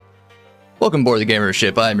Welcome aboard the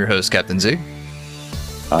Gamership. I'm your host, Captain Z.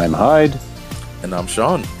 I'm Hyde. And I'm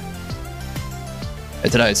Sean.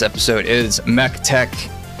 And tonight's episode is Mech Tech.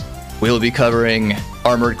 We will be covering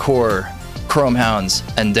Armored Core, Chrome Hounds,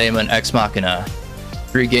 and Daemon Ex Machina.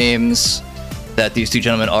 3 games that these two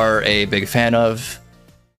gentlemen are a big fan of.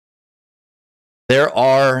 There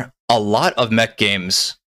are a lot of mech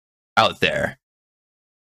games out there.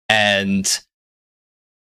 And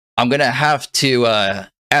I'm going to have to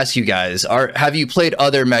ask you guys, have you played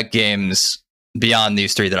other mech games beyond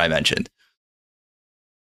these 3 that I mentioned?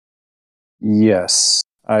 Yes,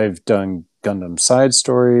 I've done Gundam Side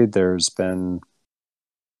Story. There's been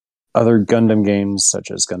other Gundam games such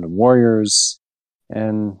as Gundam Warriors,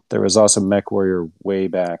 and there was also Mech Warrior way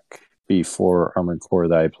back before Armored Core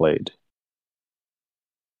that I played.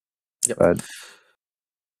 Yep. But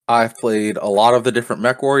I've played a lot of the different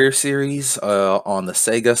Mech Warrior series. On the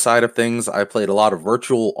Sega side of things, I played a lot of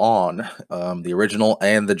Virtual On, the original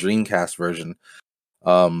and the Dreamcast version.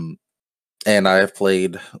 And I have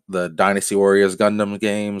played the Dynasty Warriors Gundam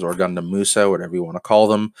games, or Gundam Muso, whatever you want to call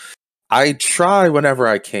them. I try whenever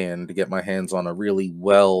I can to get my hands on a really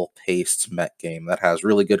well-paced mech game that has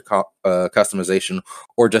really good customization,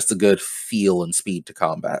 or just a good feel and speed to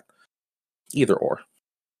combat. Either or.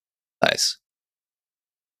 Nice.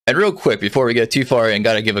 And real quick, before we get too far in,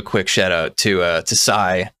 got to give a quick shout out to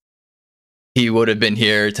Sai. He would have been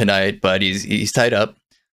here tonight, but he's tied up.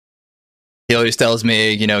 He always tells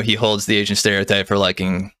me, you know, he holds the Asian stereotype for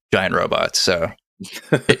liking giant robots. So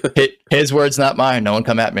his words, not mine. No one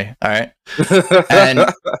come at me. All right. And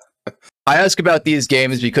I ask about these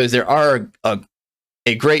games because there are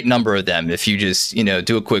a great number of them. If you just,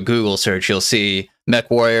 do a quick Google search, you'll see Mech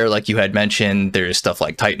Warrior, like you had mentioned. There's stuff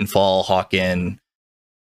like Titanfall, Hawken,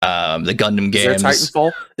 the Gundam games.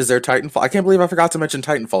 Is there Titanfall? I can't believe I forgot to mention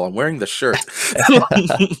Titanfall. I'm wearing the shirt.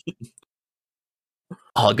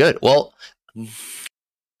 All good. Well,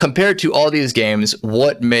 compared to all these games,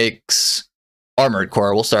 what makes Armored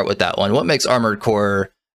Core? We'll start with that one. What makes Armored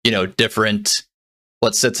Core, different?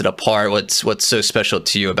 What sets it apart? What's so special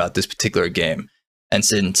to you about this particular game? And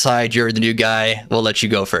since Hyde, you're the new guy, we'll let you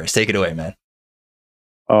go first. Take it away, man.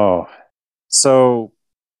 Oh, so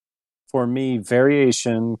for me,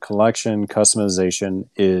 variation, collection, customization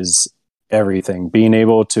is everything. Being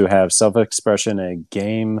able to have self-expression in a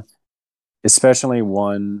game, especially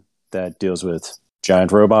one that deals with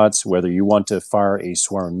giant robots, whether you want to fire a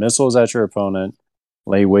swarm of missiles at your opponent,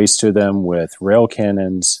 lay waste to them with rail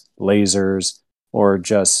cannons, lasers, or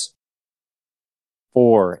just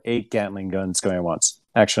 8 Gatling guns going at once.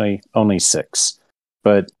 Actually, only 6.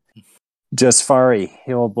 But just fire a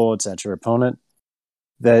hail of bullets at your opponent.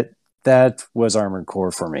 That was Armored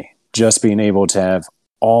Core for me. Just being able to have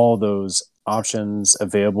all those options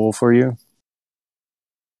available for you.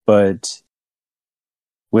 But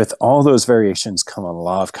with all those variations come a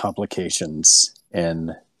lot of complications,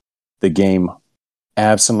 and the game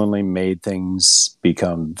absolutely made things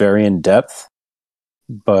become very in-depth,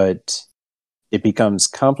 but it becomes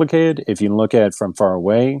complicated if you look at it from far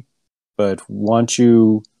away. But once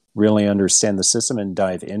you really understand the system and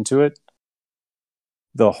dive into it,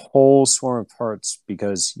 the whole swarm of parts,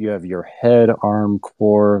 because you have your head, arm,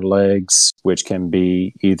 core, legs, which can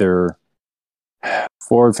be either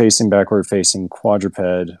forward-facing, backward-facing,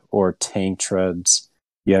 quadruped, or tank treads.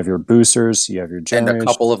 You have your boosters, you have your generators. And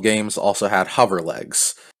a couple of games also had hover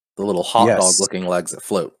legs, the little hot dog-looking legs that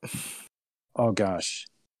float. Oh, gosh.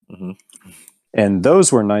 Mm-hmm. And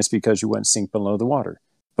those were nice because you wouldn't sink below the water.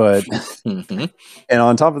 But mm-hmm. And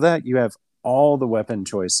on top of that, you have all the weapon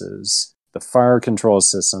choices, the fire control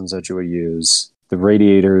systems that you would use, the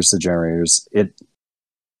radiators, the generators.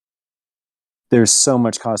 There's so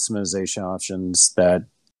much customization options that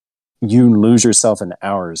you lose yourself in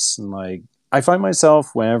hours. And like, I find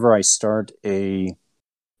myself whenever I start if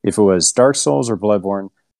it was Dark Souls or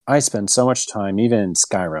Bloodborne, I spend so much time, even in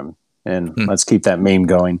Skyrim, and let's keep that meme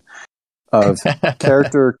going, of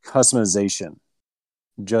character customization.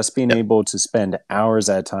 Just being able to spend hours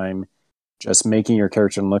at a time just making your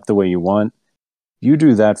character look the way you want. You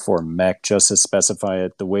do that for mech just to specify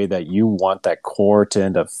it the way that you want that core to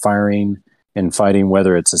end up firing and fighting,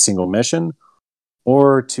 whether it's a single mission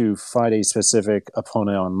or to fight a specific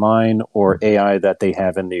opponent online or AI that they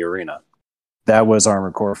have in the arena. That was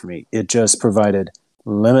Armored Core for me. It just provided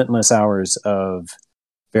limitless hours of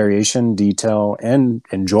variation, detail, and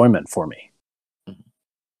enjoyment for me.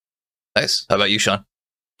 Nice. How about you, Sean?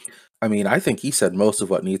 I mean, I think he said most of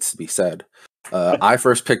what needs to be said. I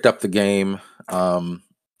first picked up the game.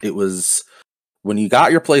 It was when you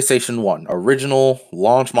got your PlayStation 1, original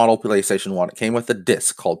launch model PlayStation 1. It came with a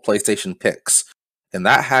disc called PlayStation Pix. and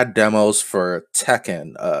that had demos for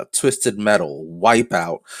Tekken, Twisted Metal,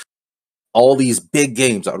 Wipeout, all these big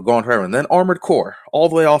games that would go on forever, and then Armored Core, all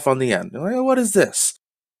the way off on the end. Like, what is this?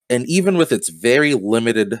 And even with its very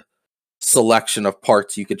limited selection of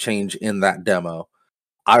parts you could change in that demo,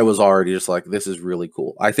 I was already just like, this is really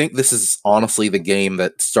cool. I think this is honestly the game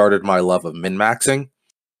that started my love of min-maxing.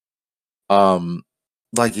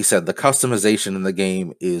 Like you said, the customization in the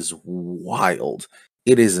game is wild.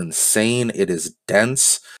 It is insane. It is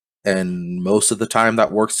dense. And most of the time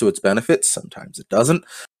that works to its benefit. Sometimes it doesn't.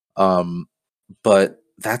 But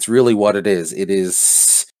that's really what it is. It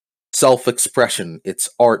is self-expression. It's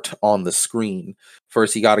art on the screen.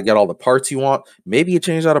 First, you got to get all the parts you want. Maybe you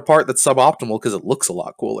change out a part that's suboptimal because it looks a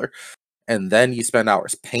lot cooler. And then you spend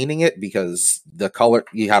hours painting it because the color,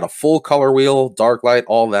 you had a full color wheel, dark light,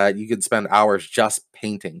 all that. You could spend hours just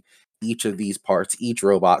painting each of these parts, each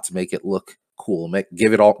robot, to make it look cool.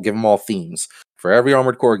 Give them all themes. For every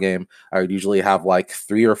Armored Core game, I would usually have like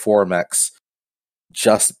 3 or 4 mechs.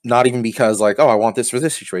 Just not even because like, oh, I want this for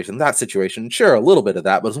this situation, that situation. Sure, a little bit of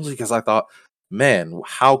that, but it's mostly because I thought, man,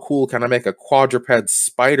 how cool can I make a quadruped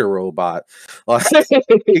spider robot like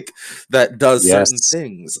that does certain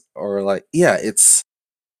things? Or like, yeah, it's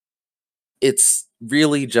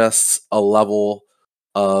really just a level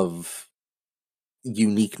of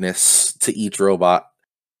uniqueness to each robot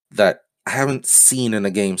that I haven't seen in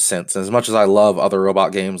a game since. And as much as I love other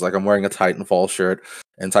robot games, like I'm wearing a Titanfall shirt,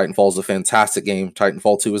 and Titanfall is a fantastic game.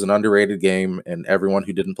 Titanfall 2 is an underrated game, and everyone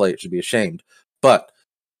who didn't play it should be ashamed. But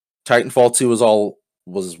Titanfall 2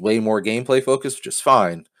 was way more gameplay focused, which is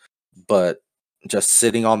fine. But just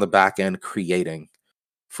sitting on the back end creating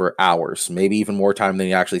for hours, maybe even more time than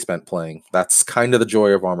you actually spent playing. That's kind of the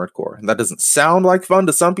joy of Armored Core. And that doesn't sound like fun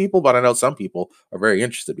to some people, but I know some people are very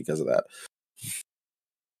interested because of that.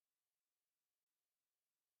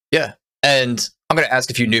 Yeah, and I'm going to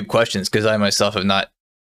ask a few noob questions because I myself have not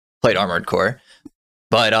played Armored Core.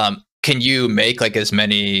 But can you make like as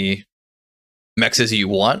many mechs as you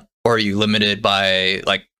want, or are you limited by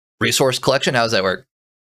like resource collection? How does that work?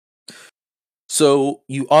 So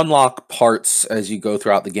you unlock parts as you go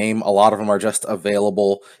throughout the game. A lot of them are just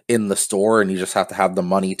available in the store, and you just have to have the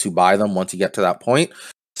money to buy them once you get to that point.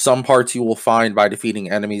 Some parts you will find by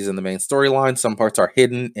defeating enemies in the main storyline. Some parts are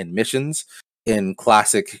hidden in missions. In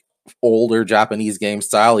classic older Japanese game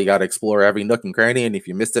style, you got to explore every nook and cranny, and if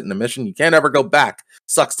you missed it in a mission, you can't ever go back.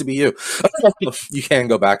 Sucks to be you. You can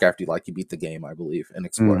go back after you beat the game, I believe, and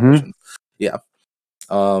explore missions. Yeah.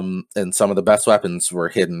 And some of the best weapons were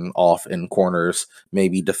hidden off in corners,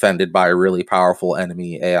 maybe defended by a really powerful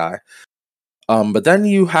enemy AI. But then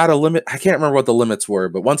you had a limit. I can't remember what the limits were,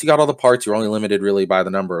 but once you got all the parts, you're only limited really by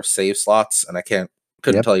the number of save slots, and I couldn't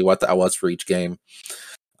tell you what that was for each game.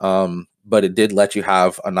 But it did let you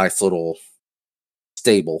have a nice little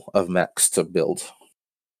stable of mechs to build.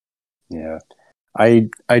 Yeah.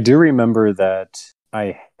 I do remember that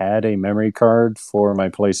I had a memory card for my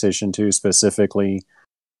PlayStation 2 specifically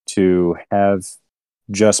to have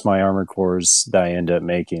just my Armored Cores that I ended up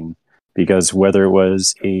making, because whether it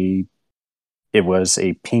was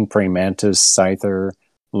a pink praying mantis scyther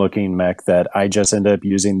looking mech that I just ended up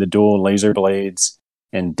using the dual laser blades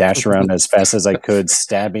and dash around as fast as I could,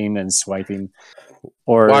 stabbing and swiping.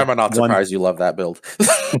 Or why am I not surprised you love that build?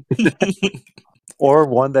 Or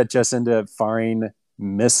one that just ended up firing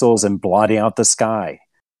missiles and blotting out the sky.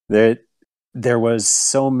 There was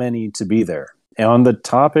so many to be there. And on the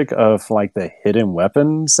topic of like the hidden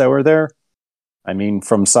weapons that were there, I mean,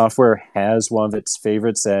 FromSoftware has one of its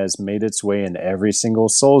favorites that has made its way in every single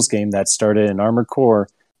Souls game that started in Armored Core.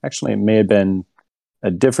 Actually, it may have been a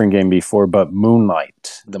different game before, but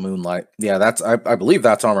Moonlight. The Moonlight. Yeah, that's I believe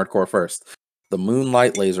that's Armored Core first. The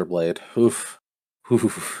Moonlight laser blade. Oof.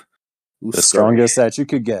 Oof. The strongest that you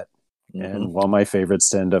could get. And one of my favorites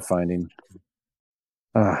to end up finding.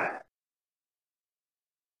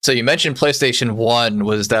 So you mentioned PlayStation 1.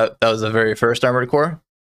 Was that was the very first Armored Core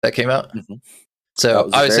that came out? So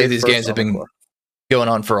obviously these games have been going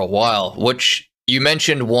on for a while. Which you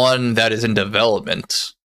mentioned one that is in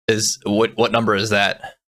development. Is what number is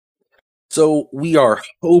that? So we are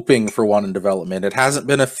hoping for one in development. It hasn't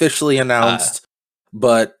been officially announced,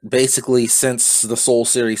 but basically since the Soul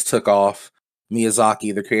series took off,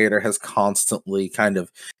 Miyazaki, the creator, has constantly kind of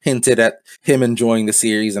hinted at him enjoying the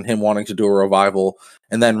series and him wanting to do a revival.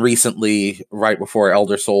 And then recently, right before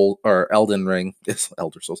Elden Ring is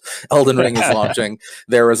launching,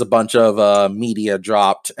 there was a bunch of media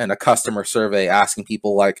dropped and a customer survey asking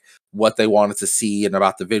people like what they wanted to see and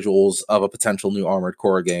about the visuals of a potential new Armored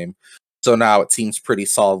Core game. So now it seems pretty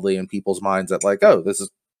solidly in people's minds that like, oh, this is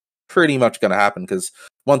pretty much going to happen, because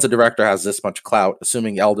once a director has this much clout,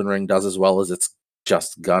 assuming Elden Ring does as well as it's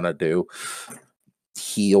just gonna do,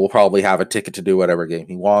 he'll probably have a ticket to do whatever game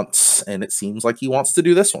he wants, and it seems like he wants to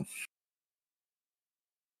do this one.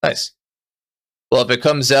 Nice. Well, if it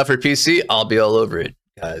comes out for PC, I'll be all over it,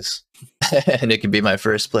 guys. And it can be my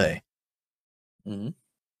first play. Mm-hmm.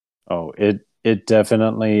 Oh, it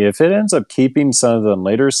definitely, if it ends up keeping some of the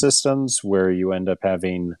later systems where you end up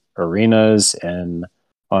having arenas and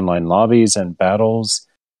online lobbies and battles,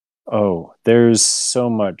 there's so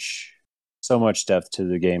much depth to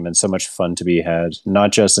the game and so much fun to be had,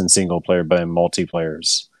 not just in single player but in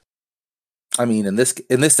multiplayers. I mean, in this day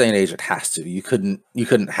and age, it has to. You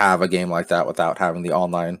couldn't have a game like that without having the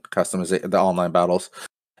online customization, the online battles.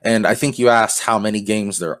 And I think you asked how many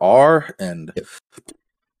games there are, and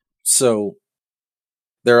so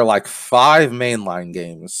there are like 5 mainline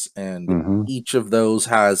games, and each of those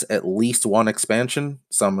has at least 1 expansion.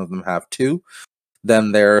 Some of them have 2.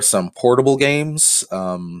 Then there are some portable games,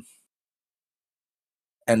 and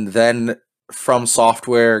then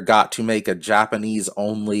FromSoftware got to make a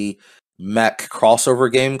Japanese-only mech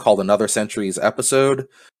crossover game called Another Century's Episode,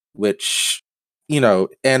 which,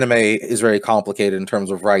 anime is very complicated in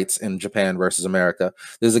terms of rights in Japan versus America.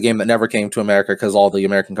 This is a game that never came to America because all the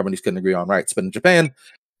American companies couldn't agree on rights. But in Japan,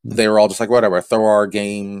 they were all just like, whatever, throw our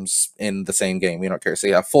games in the same game. We don't care. So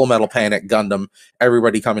you have Full Metal Panic, Gundam,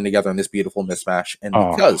 everybody coming together in this beautiful mismatch. And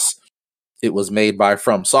because it was made by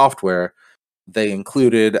FromSoftware, they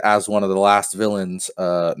included as one of the last villains,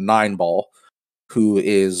 Nineball, who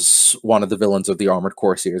is one of the villains of the Armored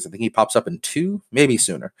Core series. I think he pops up in 2, maybe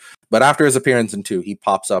sooner. But after his appearance in 2, he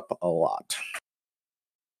pops up a lot.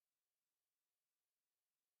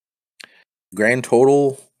 Grand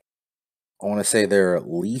total, I want to say there are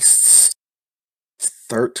at least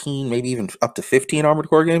 13, maybe even up to 15 Armored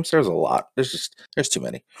Core games. There's a lot. There's too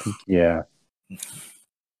many. Yeah.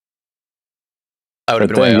 I would have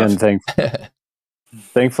been way off.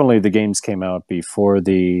 Thankfully, the games came out before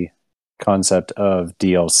the concept of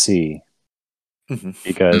DLC,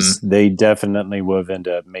 because they definitely would have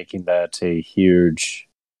ended up making that a huge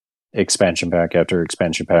expansion pack after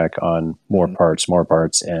expansion pack on more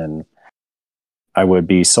parts, and I would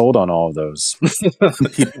be sold on all of those.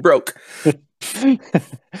 You'd be broke.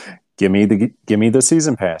 Give me the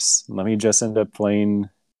season pass. Let me just end up playing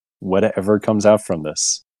whatever comes out from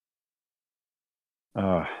this.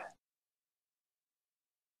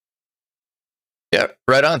 Yeah,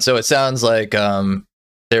 right on. So it sounds like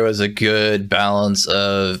there was a good balance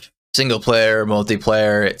of single player,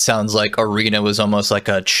 multiplayer. It sounds like Arena was almost like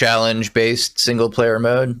a challenge-based single player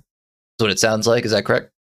mode. That's what it sounds like. Is that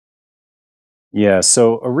correct? Yeah,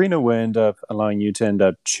 so Arena would end up allowing you to end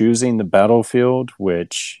up choosing the battlefield,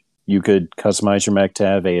 which you could customize your mech to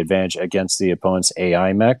have an advantage against the opponent's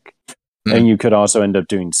AI mech. And you could also end up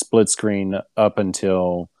doing split screen up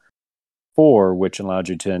until 4, which allowed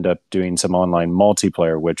you to end up doing some online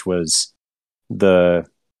multiplayer, which was the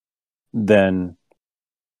then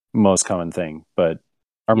most common thing. But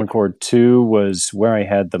Armored Core 2 was where I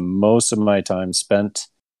had the most of my time spent.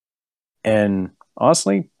 And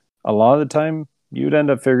honestly, a lot of the time, you'd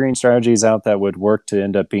end up figuring strategies out that would work to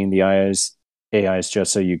end up being the AIs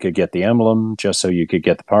just so you could get the emblem, just so you could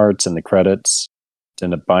get the parts and the credits, to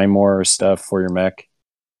end up buying more stuff for your mech.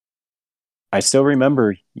 I still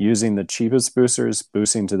remember using the cheapest boosters,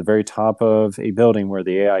 boosting to the very top of a building where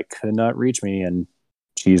the AI could not reach me, and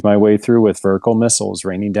cheese my way through with vertical missiles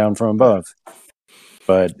raining down from above.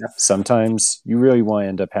 But sometimes you really want to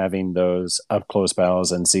end up having those up-close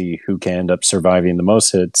battles and see who can end up surviving the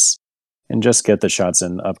most hits, and just get the shots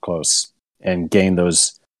in up close and gain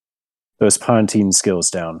those Pontine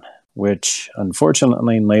skills down, which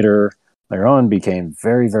unfortunately later on became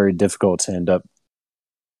very, very difficult to end up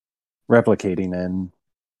replicating and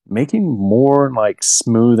making more like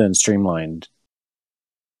smooth and streamlined.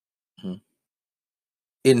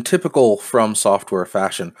 In typical FromSoftware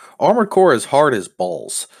fashion, Armored Core is hard as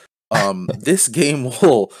balls. This game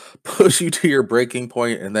will push you to your breaking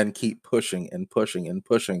point and then keep pushing and pushing and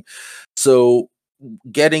pushing. So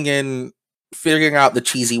getting in, figuring out the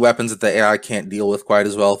cheesy weapons that the AI can't deal with quite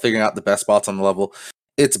as well, figuring out the best spots on the level,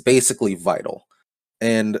 it's basically vital.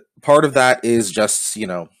 And part of that is just,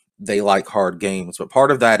 they like hard games, but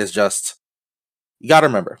part of that is just, you gotta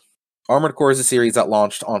remember, Armored Core is a series that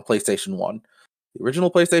launched on PlayStation 1. The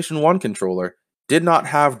original PlayStation 1 controller did not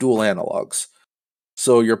have dual analogs.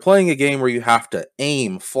 So you're playing a game where you have to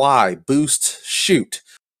aim, fly, boost, shoot,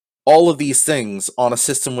 all of these things on a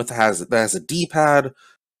system that has a D-pad,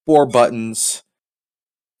 4 buttons,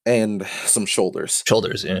 and some shoulders.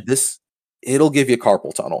 Shoulders, yeah. It'll give you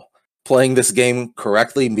carpal tunnel. playing this game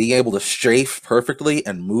correctly, being able to strafe perfectly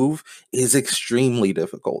and move is extremely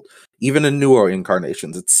difficult. Even in newer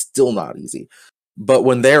incarnations, it's still not easy. But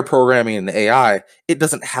when they're programming an AI, it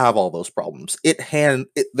doesn't have all those problems. The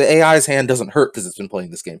AI's hand doesn't hurt because it's been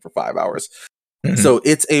playing this game for 5 hours. Mhm. So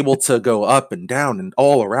it's able to go up and down and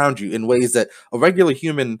all around you in ways that a regular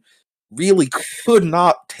human really could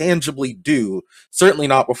not tangibly do. Certainly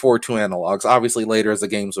not before 2 analogs. Obviously later as the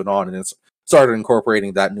games went on and it's started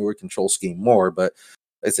incorporating that newer control scheme more. But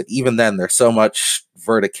like I said, even then there's so much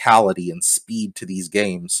verticality and speed to these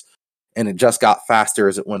games. And it just got faster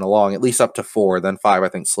as it went along, at least up to 4. Then 5, I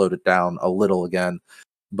think, slowed it down a little again.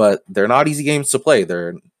 But they're not easy games to play.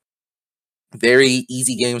 They're very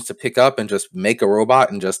easy games to pick up and just make a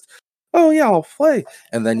robot and just, oh yeah, I'll play.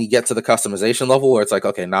 And then you get to the customization level where it's like,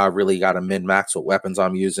 okay, now I really got to min-max what weapons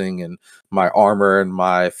I'm using and my armor and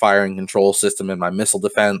my firing control system and my missile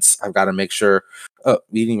defense. I've got to make sure. Oh,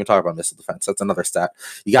 we didn't even talk about missile defense. That's another stat.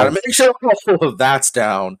 You got to make sure all of that's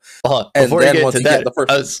down. And Before then you get once to you that, get the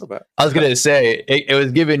first, I was gonna say it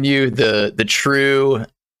was giving you the true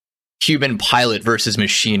human pilot versus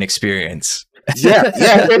machine experience. yeah.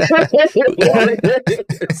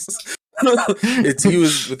 It's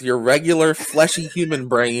used with your regular fleshy human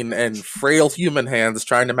brain and frail human hands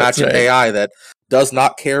trying to match an AI that does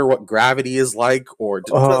not care what gravity is like or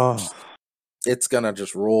it's gonna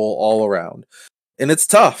just roll all around. And it's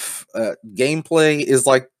tough. Gameplay is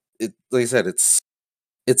like I said,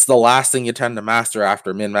 it's the last thing you tend to master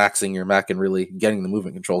after min-maxing your mech and really getting the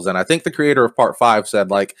movement controls. And I think the creator of Part 5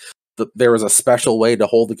 said like there was a special way to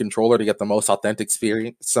hold the controller to get the most authentic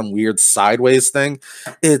experience, some weird sideways thing.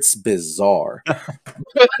 It's bizarre.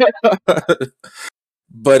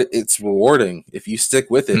 But it's rewarding. If you stick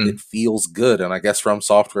with it, it feels good. And I guess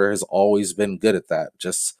FromSoftware has always been good at that.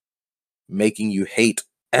 Just making you hate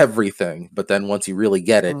everything. But then once you really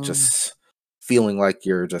get it, just feeling like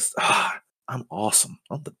you're just, I'm awesome.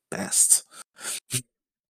 I'm the best.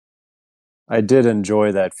 I did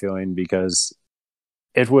enjoy that feeling because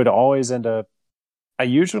it would always end up,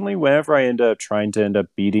 whenever I end up trying to end up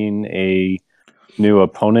beating a new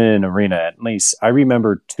opponent in arena, at least I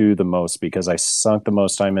remember 2 the most because I sunk the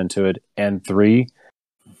most time into it, and 3,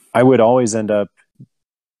 I would always end up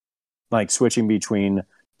like switching between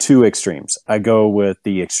 2 extremes. I go with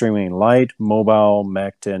the extremely light mobile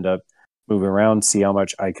mech to end up moving around, see how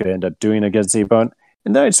much I could end up doing against the opponent,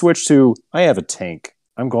 and then I'd switch to I have a tank.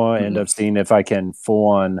 I'm going to end up seeing if I can full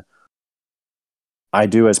on I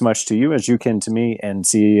do as much to you as you can to me and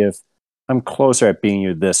see if I'm closer at being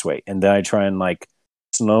you this way. And then I try and like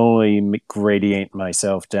slowly gradient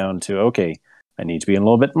myself down to, okay, I need to be a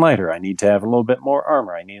little bit lighter. I need to have a little bit more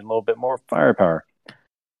armor. I need a little bit more firepower.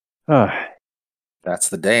 That's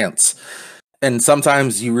the dance. And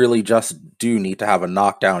sometimes you really just do need to have a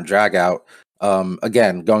knockdown drag out.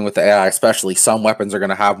 Again, going with the AI especially, some weapons are going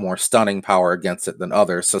to have more stunning power against it than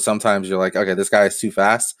others. So sometimes you're like, okay, this guy is too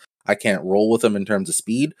fast. I can't roll with him in terms of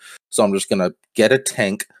speed. So I'm just going to get a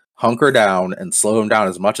tank, hunker down, and slow him down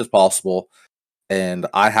as much as possible. And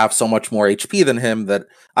I have so much more HP than him that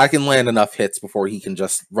I can land enough hits before he can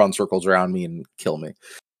just run circles around me and kill me.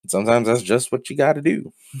 And sometimes that's just what you got to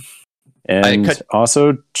do. And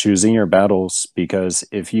also choosing your battles, because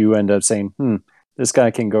if you end up saying, this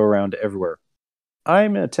guy can go around everywhere.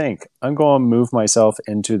 I'm a tank. I'm going to move myself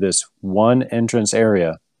into this one entrance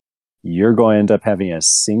area. You're going to end up having a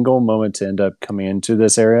single moment to end up coming into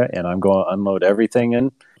this area, and I'm going to unload everything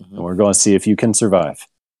in, and we're going to see if you can survive.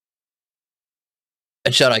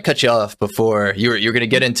 And Sean, I cut you off before you were going to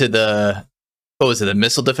get into the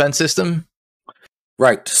missile defense system?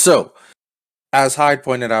 Right. So, as Hyde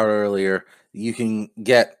pointed out earlier, you can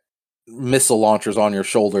get missile launchers on your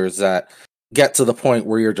shoulders that get to the point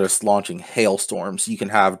where you're just launching hailstorms. You can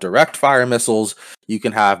have direct fire missiles, you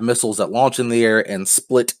can have missiles that launch in the air and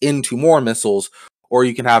split into more missiles, or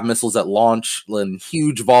you can have missiles that launch in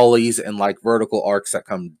huge volleys and like vertical arcs that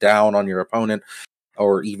come down on your opponent,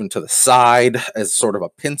 or even to the side as sort of a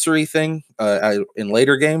pincery thing in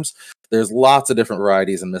later games. There's lots of different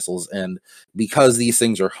varieties of missiles, and because these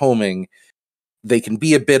things are homing, they can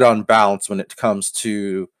be a bit unbalanced when it comes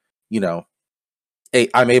to,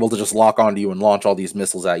 I'm able to just lock onto you and launch all these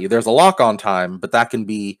missiles at you. There's a lock-on time, but that can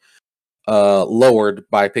be lowered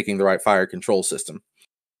by picking the right fire control system.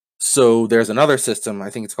 So there's another system, I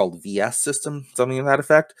think it's called VS system, something to that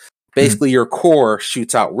effect. Basically, your core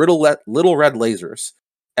shoots out little red lasers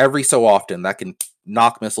every so often that can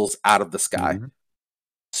knock missiles out of the sky.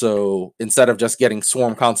 So instead of just getting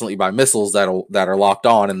swarmed constantly by missiles that are locked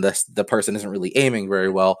on and the person isn't really aiming very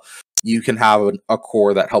well, you can have a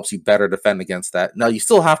core that helps you better defend against that. Now, you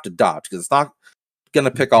still have to dodge, because it's not going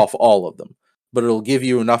to pick off all of them, but it'll give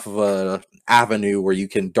you enough of a avenue where you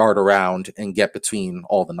can dart around and get between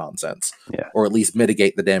all the nonsense, or at least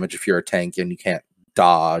mitigate the damage if you're a tank and you can't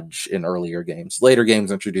dodge in earlier games. Later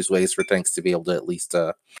games introduce ways for tanks to be able to at least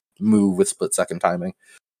move with split-second timing.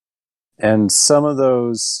 And some of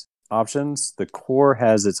those options, the core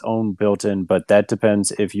has its own built-in, but that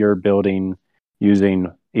depends if you're building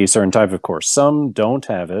using a certain type of core. Some don't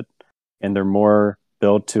have it, and they're more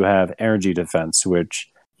built to have energy defense, which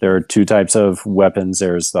there are two types of weapons.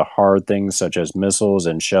 There's the hard things such as missiles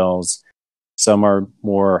and shells. Some are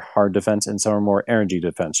more hard defense and some are more energy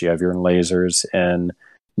defense. You have your lasers and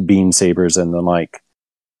beam sabers and the like.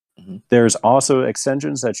 Mm-hmm. There's also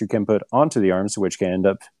extensions that you can put onto the arms, which can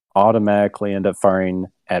automatically end up firing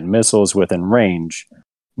at missiles within range,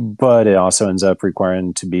 but it also ends up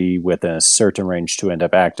requiring to be within a certain range to end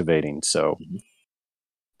up activating. So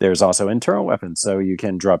there's also internal weapons. So you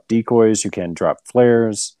can drop decoys, you can drop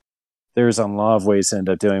flares. There's a lot of ways to end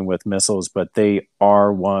up dealing with missiles, but they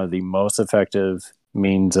are one of the most effective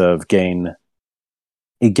means of getting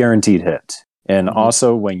a guaranteed hit. And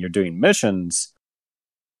also when you're doing missions,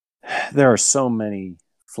 there are so many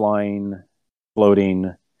flying,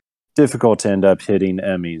 floating, difficult to end up hitting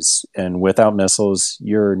enemies. And without missiles,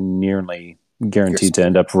 you're nearly guaranteed to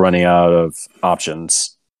end up running out of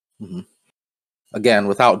options. Mm-hmm. Again,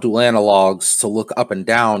 without dual analogs to look up and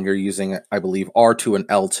down, you're using, I believe, R2 and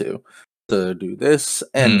L2 to do this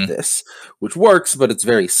and this, which works, but it's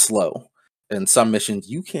very slow. In some missions,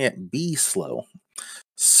 you can't be slow.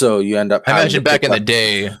 So you end up... I imagine back in the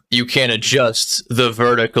day, you can't adjust the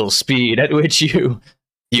vertical speed at which you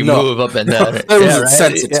move up and down. That was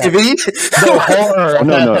sensitivity. Yeah. The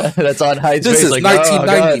horror that's on Hyde's face. This is like,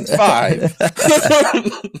 1995.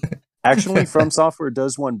 Actually, FromSoftware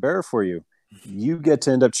does one better for you. You get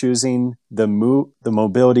to end up choosing the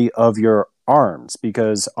mobility of your arms,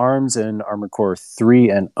 because arms in Armored Core 3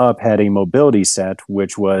 and up had a mobility set,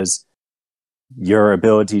 which was your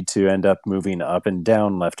ability to end up moving up and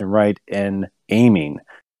down, left and right, and aiming.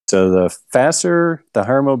 So the faster, the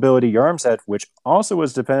higher mobility your arms had, which also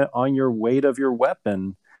was dependent on your weight of your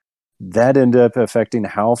weapon, that ended up affecting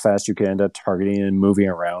how fast you could end up targeting and moving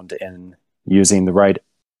around and using the right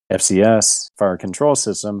FCS, fire control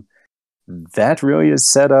system. That really is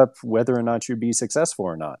set up whether or not you'd be successful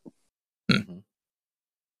or not.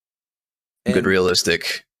 Good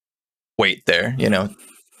realistic weight there,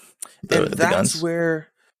 that's where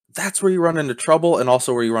you run into trouble, and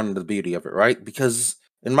also where you run into the beauty of it, right? Because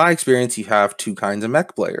in my experience, you have two kinds of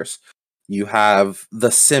mech players. You have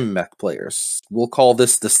the sim mech players. We'll call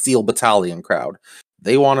this the Steel Battalion crowd.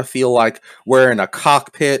 They want to feel like we're in a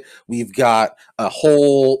cockpit. We've got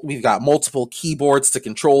multiple keyboards to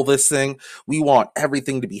control this thing. We want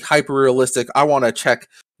everything to be hyper realistic. I want to check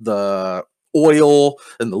the oil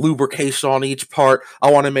and the lubrication on each part. I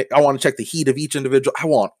want to check the heat of each individual. I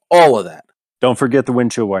want all of that. Don't forget the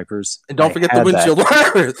windshield wipers. And don't forget the windshield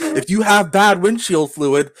wipers. If you have bad windshield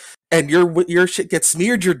fluid and your shit gets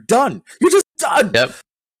smeared, you're done. You're just done. Yep.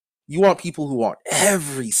 You want people who want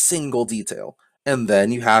every single detail. And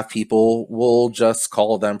then you have people, we'll just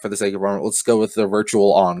call them for the sake of argument, let's go with the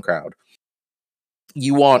virtual on crowd.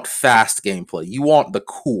 You want fast gameplay. You want the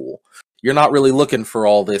cool. You're not really looking for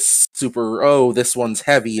all this super, this one's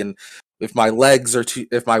heavy, and if my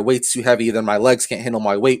weight's too heavy, then my legs can't handle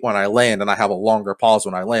my weight when I land, and I have a longer pause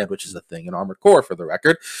when I land, which is a thing in Armored Core, for the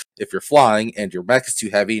record. If you're flying and your mech is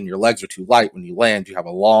too heavy and your legs are too light, when you land, you have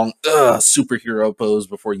a long superhero pose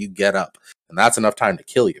before you get up. And that's enough time to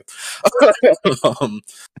kill you.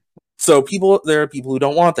 So there are people who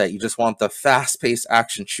don't want that. You just want the fast-paced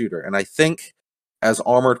action shooter. And I think as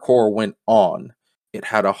Armored Core went on, it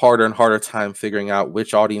had a harder and harder time figuring out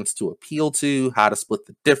which audience to appeal to, how to split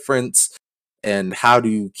the difference, and how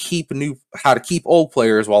to keep old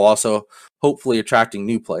players while also hopefully attracting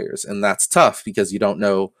new players. And that's tough because you don't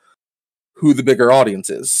know who the bigger audience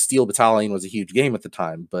is. Steel Battalion was a huge game at the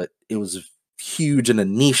time, but it was huge in a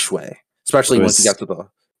niche way, especially once you got to the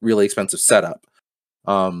really expensive setup.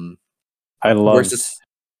 I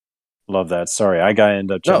love that. Sorry, I gotta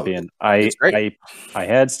end up jumping in. I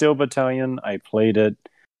had Steel Battalion. I played it,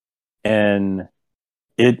 and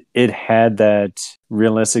it had that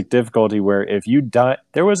realistic difficulty where if you die,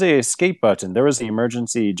 there was a escape button. There was the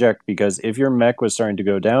emergency eject, because if your mech was starting to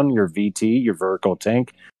go down, your VT, your vertical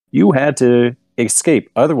tank, you had to escape.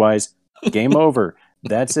 Otherwise, game over.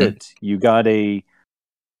 That's it. You got a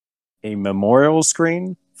memorial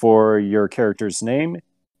screen for your character's name,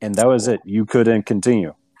 and that was it. You couldn't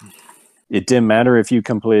continue. It didn't matter if you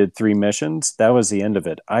completed 3 missions. That was the end of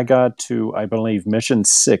it. I got to, I believe, mission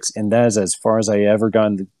 6, and that is as far as I ever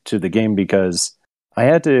gone to the game, because I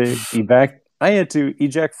had to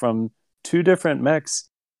eject from 2 different mechs,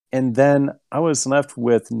 and then I was left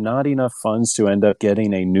with not enough funds to end up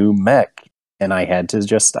getting a new mech, and I had to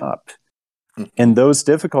just stop. And those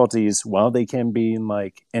difficulties, while they can be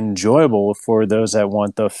like enjoyable for those that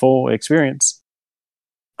want the full experience,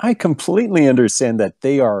 I completely understand that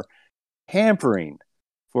they are hampering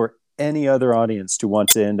for any other audience to want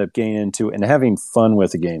to end up getting into and having fun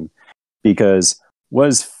with the game. Because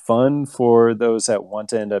was fun for those that want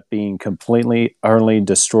to end up being completely, utterly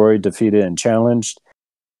destroyed, defeated, and challenged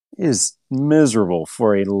is miserable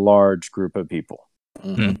for a large group of people.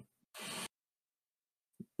 Mm-hmm.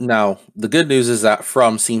 Now, the good news is that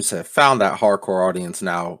From seems to have found that hardcore audience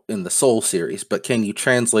now in the Soul series, but can you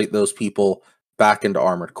translate those people back into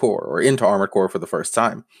Armored Core or into Armored Core for the first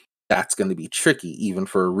time? That's going to be tricky, even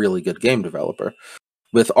for a really good game developer.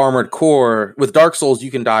 With Armored Core, with Dark Souls, you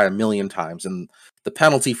can die 1,000,000 times, and the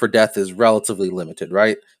penalty for death is relatively limited,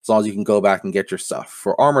 right? As long as you can go back and get your stuff.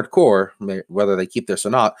 For Armored Core, whether they keep this or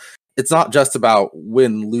not, it's not just about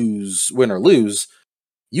win or lose.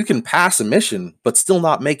 You can pass a mission, but still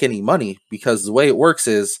not make any money, because the way it works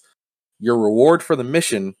is your reward for the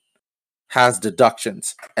mission has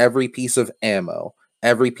deductions. Every piece of ammo,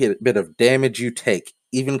 every bit of damage you take,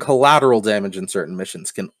 even collateral damage in certain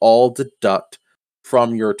missions can all deduct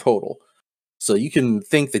from your total. So you can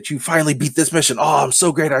think that you finally beat this mission. Oh, I'm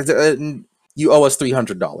so great. You owe us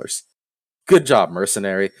 $300. Good job,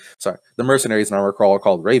 mercenary. Sorry, the mercenaries in Armor Crawl are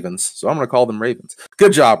called Ravens, so I'm going to call them Ravens.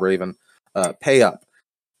 Good job, Raven. Pay up.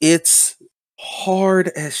 It's hard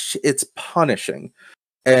as it's punishing.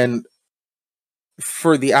 And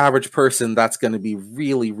for the average person, that's going to be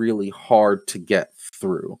really, really hard to get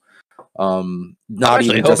through. I'm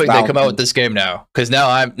actually hoping they come out with this game now, because now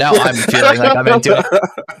I'm feeling like I'm into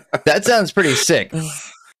it. That sounds pretty sick.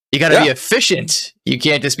 You got to be efficient. You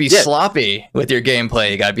can't just be sloppy with your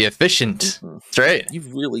gameplay. You got to be efficient. That's right.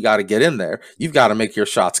 You've really got to get in there. You've got to make your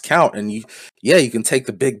shots count. And you can take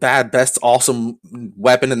the big, bad, best, awesome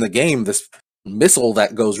weapon in the game, this missile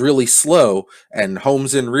that goes really slow and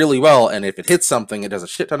homes in really well. And if it hits something, it does a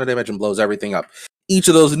shit ton of damage and blows everything up. Each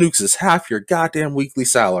of those nukes is half your goddamn weekly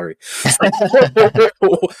salary.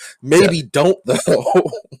 Maybe don't,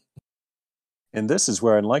 though. And this is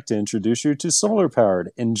where I'd like to introduce you to Solar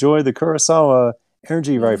Powered. Enjoy the Kurosawa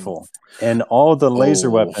energy rifle and all the laser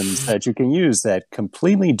weapons that you can use that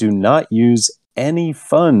completely do not use any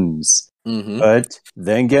funds. But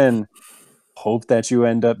then again, hope that you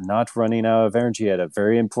end up not running out of energy at a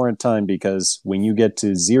very important time, because when you get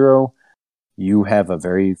to 0, you have a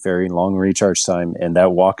very, very long recharge time. And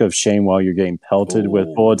that walk of shame while you're getting pelted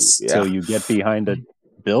with bullets till you get behind a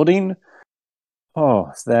building...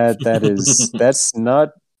 Oh, that's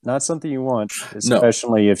not something you want,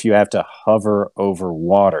 especially if you have to hover over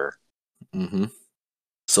water.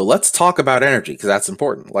 So let's talk about energy, because that's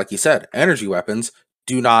important. Like you said, energy weapons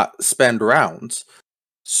do not spend rounds.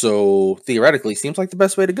 So theoretically, seems like the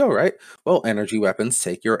best way to go, right? Well, energy weapons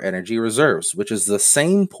take your energy reserves, which is the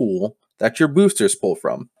same pool that your boosters pull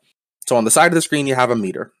from. So on the side of the screen, you have a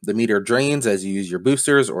meter. The meter drains as you use your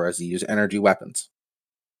boosters or as you use energy weapons.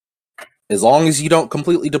 As long as you don't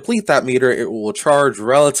completely deplete that meter, it will charge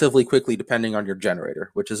relatively quickly depending on your generator,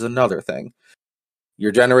 which is another thing.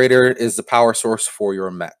 Your generator is the power source for your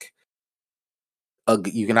mech.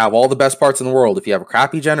 You can have all the best parts in the world. If you have a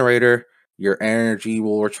crappy generator, your energy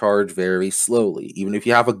will recharge very slowly. Even if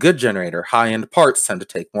you have a good generator, high-end parts tend to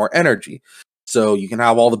take more energy. So you can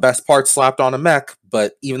have all the best parts slapped on a mech,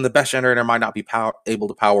 but even the best generator might not be able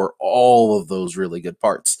to power all of those really good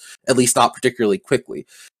parts, at least not particularly quickly.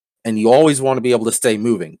 And you always want to be able to stay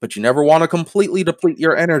moving, but you never want to completely deplete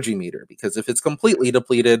your energy meter, because if it's completely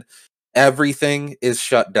depleted, everything is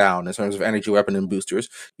shut down in terms of energy weapon and boosters.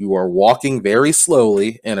 You are walking very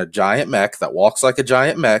slowly in a giant mech that walks like a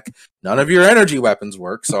giant mech. None of your energy weapons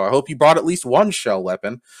work, so I hope you brought at least one shell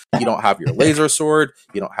weapon. You don't have your laser sword,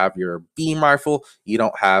 you don't have your beam rifle, you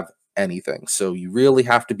don't have anything. So you really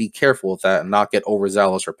have to be careful with that and not get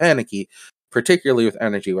overzealous or panicky, particularly with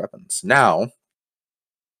energy weapons. Now,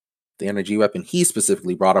 the energy weapon he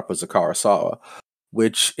specifically brought up was a Kurosawa,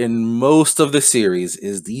 which in most of the series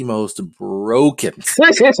is the most broken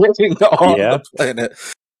thing on the planet.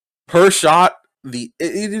 Per shot, it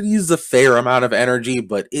used a fair amount of energy,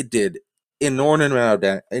 but it did inordinate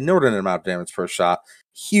amount of damage per shot.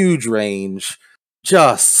 Huge range,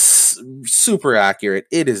 just super accurate.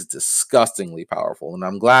 It is disgustingly powerful, and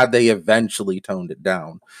I'm glad they eventually toned it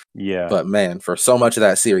down. Yeah. But man, for so much of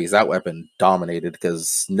that series, that weapon dominated,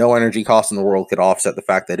 because no energy cost in the world could offset the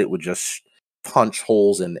fact that it would just punch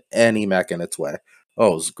holes in any mech in its way.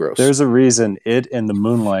 Oh, it's gross. There's a reason it and the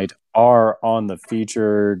Moonlight are on the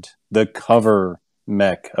cover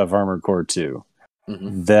mech of Armored Core 2.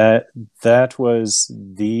 Mm-hmm. That was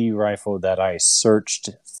the rifle that I searched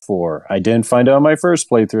for. I didn't find it on my first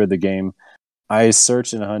playthrough of the game. I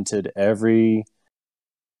searched and hunted every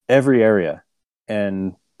area.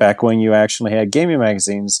 And back when you actually had gaming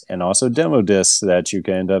magazines and also demo discs that you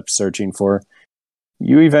could end up searching for,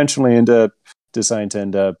 you eventually decide to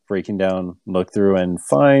end up breaking down, look through, and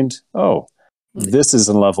find, this is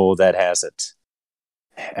a level that has it.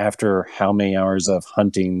 After how many hours of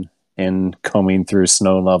hunting and combing through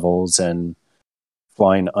snow levels and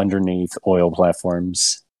flying underneath oil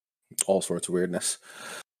platforms. All sorts of weirdness.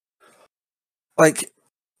 Like,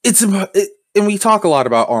 and we talk a lot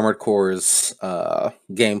about Armored Core's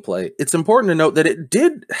gameplay. It's important to note that it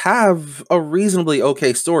did have a reasonably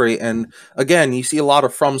okay story, and again, you see a lot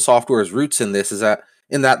of FromSoftware's roots in this.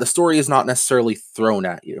 In that the story is not necessarily thrown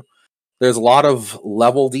at you. There's a lot of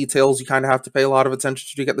level details you kind of have to pay a lot of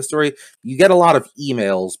attention to get the story. You get a lot of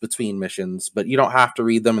emails between missions, but you don't have to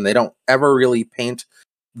read them, and they don't ever really paint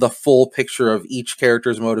the full picture of each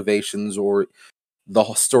character's motivations or the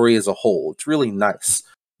story as a whole. It's really nice.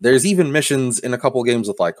 There's even missions in a couple games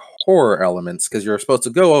with like horror elements because you're supposed to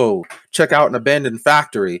go check out an abandoned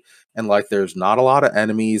factory, and like there's not a lot of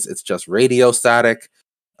enemies. It's just radio static,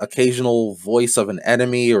 occasional voice of an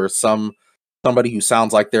enemy or somebody who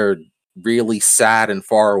sounds like they're really sad and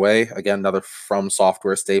far away. Again, another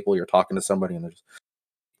FromSoftware staple. You're talking to somebody and they're just,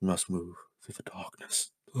 you must move through the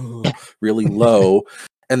darkness. Really low.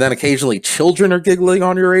 And then occasionally children are giggling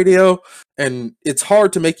on your radio, and it's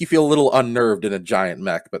hard to make you feel a little unnerved in a giant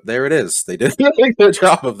mech, but there it is. They did a good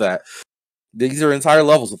job of that. These are entire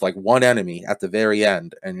levels with like one enemy at the very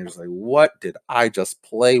end, and you're just like, what did I just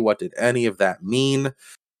play? What did any of that mean?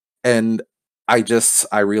 And I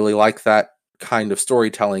really like that kind of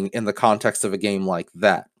storytelling in the context of a game like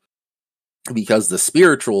that. Because the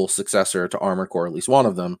spiritual successor to Armored Core, at least one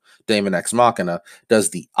of them, Daemon Ex Machina,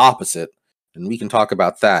 does the opposite. And we can talk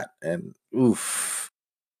about that. And less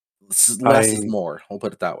is more. We'll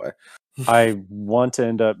put it that way. I want to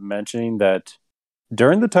end up mentioning that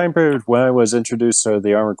during the time period when I was introduced to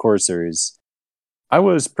the Armored Core series, I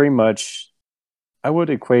would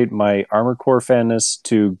equate my Armored Core fanness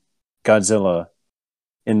to Godzilla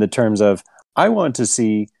in the terms of, I want to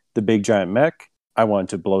see the big giant mech. I want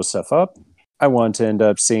to blow stuff up. I want to end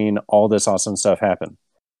up seeing all this awesome stuff happen.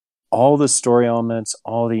 All the story elements,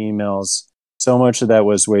 all the emails, so much of that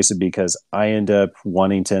was wasted because I end up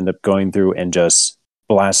wanting to end up going through and just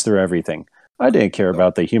blast through everything. I didn't care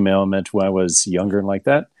about the human element when I was younger and like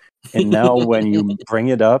that. And now when you bring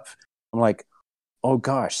it up, I'm like, oh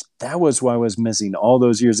gosh, that was what I was missing all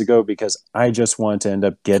those years ago because I just want to end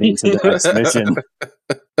up getting to the next mission.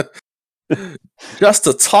 Just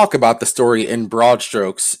to talk about the story in broad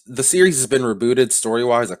strokes, the series has been rebooted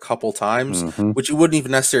story-wise a couple times, which you wouldn't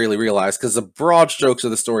even necessarily realize because the broad strokes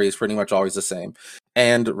of the story is pretty much always the same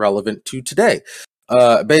and relevant to today.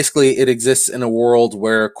 Basically, it exists in a world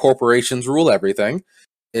where corporations rule everything.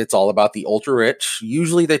 It's all about the ultra-rich.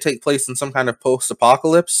 Usually they take place in some kind of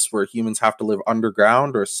post-apocalypse where humans have to live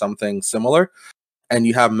underground or something similar. And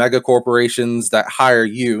you have mega corporations that hire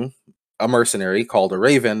you, a mercenary called a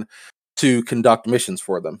Raven, to conduct missions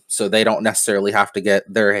for them. So they don't necessarily have to get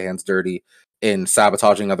their hands dirty in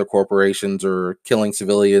sabotaging other corporations or killing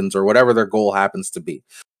civilians or whatever their goal happens to be.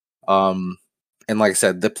 And like I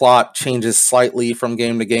said, the plot changes slightly from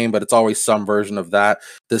game to game, but it's always some version of that.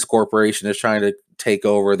 This corporation is trying to take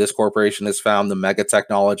over. This corporation has found the mega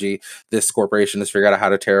technology. This corporation has figured out how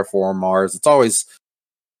to terraform Mars. It's always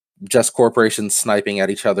just corporations sniping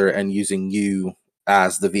at each other and using you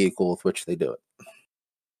as the vehicle with which they do it.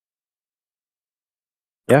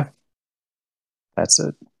 Yeah, that's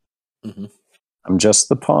it. I'm just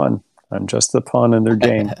the pawn. I'm just the pawn in their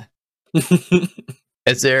game.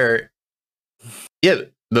 Is there... Yeah,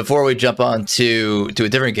 before we jump on to a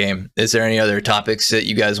different game, is there any other topics that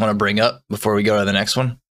you guys want to bring up before we go to the next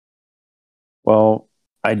one? Well,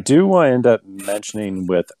 I do want to end up mentioning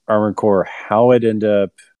with Armored Core how it ended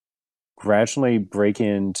up gradually breaking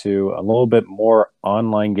into a little bit more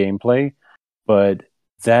online gameplay, but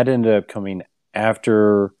that ended up coming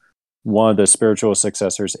after one of the spiritual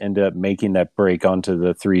successors ended up making that break onto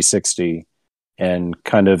the 360 and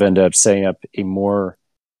kind of ended up setting up a more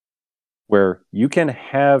where you can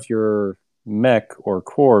have your mech or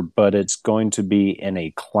core, but it's going to be in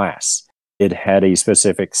a class. It had a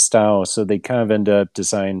specific style, so they kind of ended up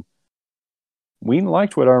designing, we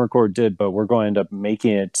liked what Armored Core did, but we're going to end up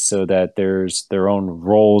making it so that there's their own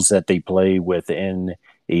roles that they play within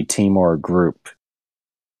a team or a group.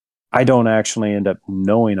 I don't actually end up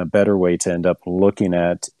knowing a better way to end up looking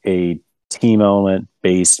at a team element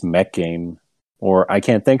based mech game, or I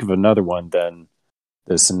can't think of another one than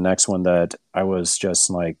this next one that I was just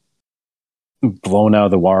like blown out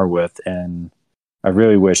of the water with, and I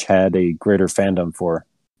really wish had a greater fandom for.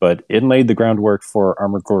 But it laid the groundwork for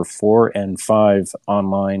Armored Core 4 and 5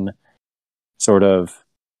 online sort of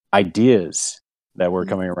ideas that were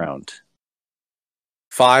coming around.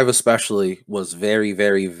 5 especially was very,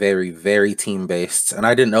 very, very, very team based, and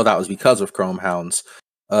I didn't know that was because of Chrome Hounds,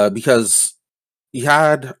 because you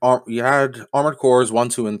had Armored Cores 1,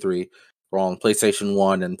 2, and 3 were on PlayStation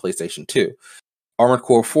 1 and PlayStation 2. Armored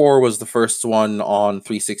Core 4 was the first one on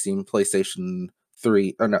 360 and PlayStation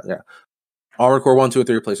 3. Oh, no, yeah. Armored Core 1, 2, and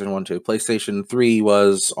 3, PlayStation 1, 2. PlayStation 3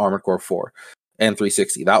 was Armored Core 4 and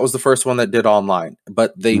 360. That was the first one that did online,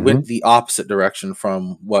 but they went the opposite direction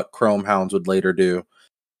from what Chrome Hounds would later do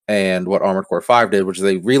and what Armored Core 5 did, which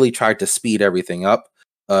they really tried to speed everything up,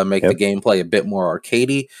 make the gameplay a bit more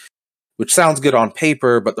arcadey, which sounds good on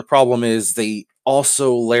paper, but the problem is they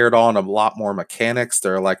also layered on a lot more mechanics.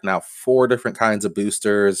 There are like now 4 different kinds of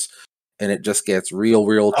boosters, and it just gets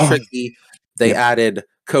real tricky. They added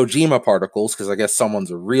Kojima particles, because I guess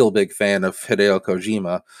someone's a real big fan of Hideo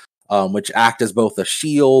Kojima, which act as both a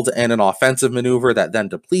shield and an offensive maneuver that then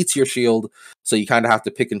depletes your shield. So you kind of have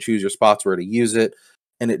to pick and choose your spots where to use it.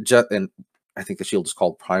 And I think the shield is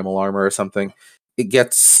called Primal Armor or something. It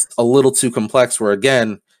gets a little too complex where,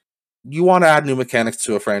 again, you want to add new mechanics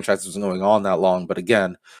to a franchise that's been going on that long. But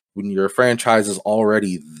again, when your franchise is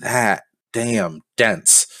already that damn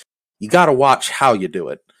dense, you got to watch how you do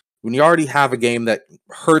it. When you already have a game that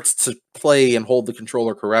hurts to play and hold the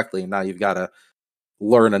controller correctly, and now you've got to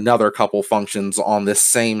learn another couple functions on this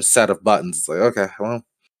same set of buttons. It's like, okay, well,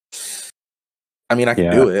 I mean, I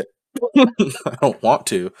can do it. I don't want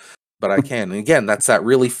to, but I can. And again, that's that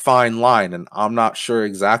really fine line, and I'm not sure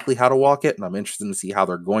exactly how to walk it, and I'm interested to see how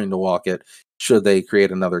they're going to walk it should they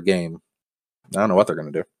create another game. I don't know what they're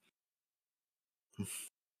going to do.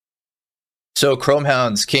 So Chrome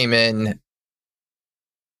Hounds came in.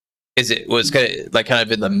 Was kind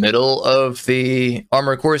of in the middle of the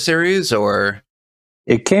Armored Core series, or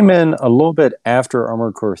it came in a little bit after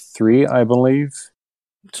Armored Core 3, I believe.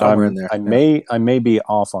 Somewhere in there. I may be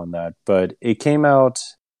off on that, but it came out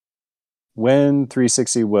when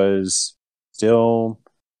 360 was still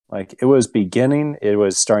like it was beginning. It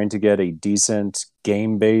was starting to get a decent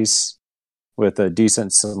game base with a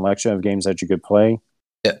decent selection of games that you could play.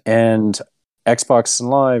 Yeah. And Xbox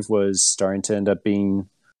Live was starting to end up being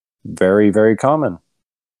very, very common.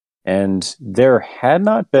 And there had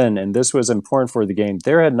not been, and this was important for the game,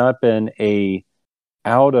 there had been a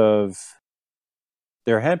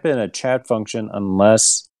chat function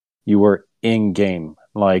unless you were in game.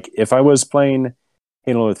 Like if I was playing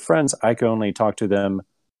Halo with friends, I could only talk to them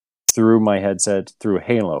through my headset through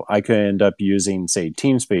Halo. I could end up using, say,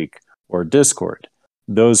 TeamSpeak or Discord.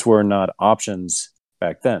 Those were not options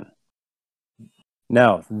back then.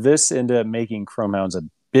 Now, this ended up making Chrome Hounds a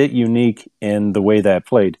bit unique in the way that it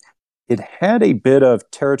played. It had a bit of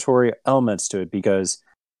territory elements to it because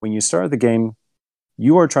when you start the game,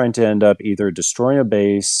 you are trying to end up either destroying a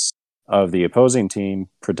base of the opposing team,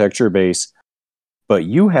 protect your base, but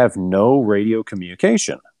you have no radio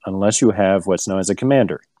communication unless you have what's known as a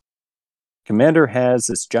commander. Commander has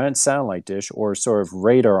this giant satellite dish or sort of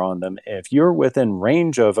radar on them. If you're within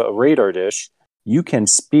range of a radar dish, you can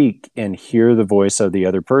speak and hear the voice of the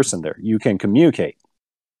other person there. You can communicate.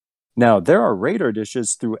 Now, there are radar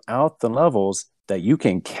dishes throughout the levels that you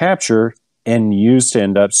can capture and use to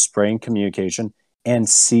end up spraying communication and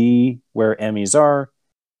see where enemies are.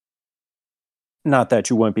 Not that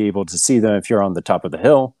you won't be able to see them if you're on the top of the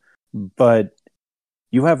hill, but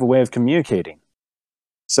you have a way of communicating.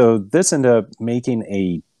 So this ended up making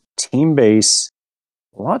a team-based,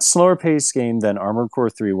 a lot slower paced game than Armored Core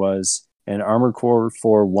 3 was, and Armored Core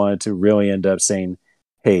 4 wanted to really end up saying,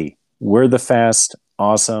 hey, we're the fast,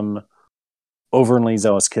 awesome, overly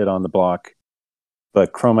zealous kid on the block,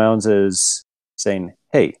 but Chrome Hounds is saying,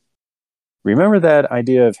 hey, remember that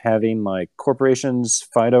idea of having like corporations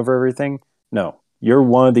fight over everything? No, you're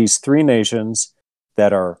one of these 3 nations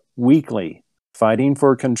that are weekly fighting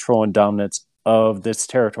for control and dominance of this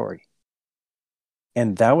territory.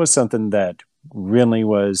 And that was something that really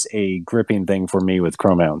was a gripping thing for me with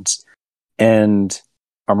Chrome Hounds. And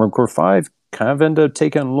Armored Core 5 kind of ended up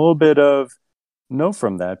taking a little bit of note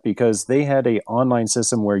from that because they had an online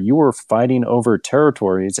system where you were fighting over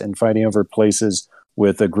territories and fighting over places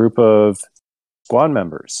with a group of squad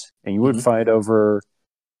members. And you would fight over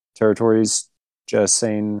territories just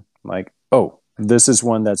saying like, oh, this is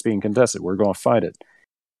one that's being contested. We're going to fight it.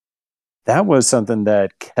 that was something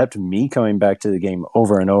that kept me coming back to the game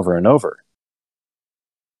over and over and over.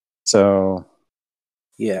 So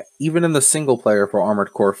Yeah, even in the single player for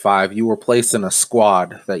Armored Core 5, you were placed in a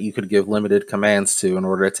squad that you could give limited commands to in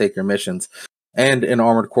order to take your missions. And in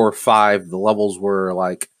Armored Core 5, the levels were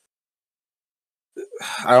like,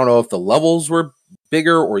 I don't know if the levels were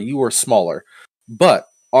bigger or you were smaller, but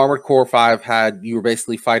Armored Core 5 you were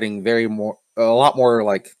basically fighting a lot more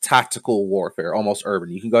like tactical warfare, almost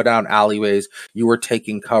urban. You can go down alleyways, you were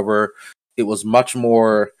taking cover. It was much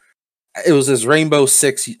more, it was as Rainbow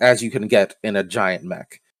Six as you can get in a giant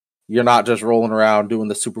mech. You're not just rolling around doing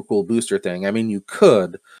the super cool booster thing. I mean, you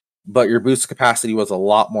could, but your boost capacity was a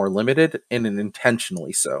lot more limited, and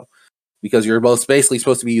intentionally so, because you're both basically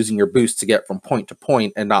supposed to be using your boost to get from point to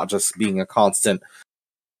point and not just being a constant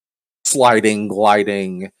sliding,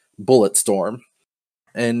 gliding bullet storm.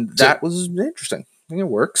 And that was interesting. I think it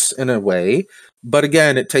works in a way, but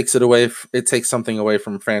again, it takes something away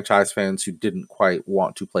from franchise fans who didn't quite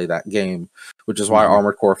want to play that game, which is why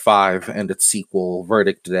Armored Core 5 and its sequel,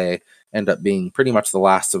 Verdict Day, end up being pretty much the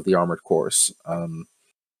last of the Armored Cores.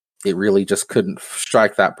 It really just couldn't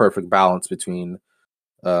strike that perfect balance between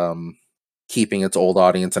keeping its old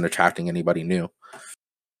audience and attracting anybody new.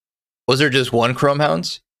 Was there just one Chrome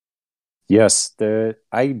Hounds? Yes,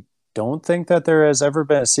 I don't think that there has ever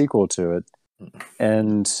been a sequel to it.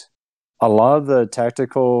 And a lot of the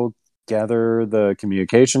tactical gather the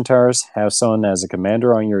communication towers, have someone as a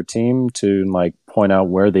commander on your team to like point out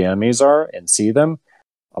where the enemies are and see them.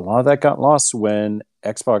 A lot of that got lost when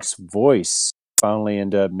Xbox Voice finally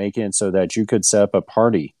ended up making it so that you could set up a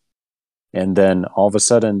party. And then all of a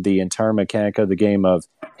sudden, the entire mechanic of the game of,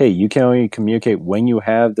 hey, you can only communicate when you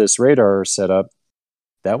have this radar set up,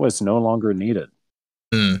 that was no longer needed.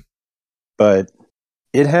 But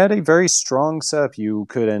it had a very strong setup. You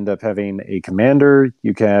could end up having a commander,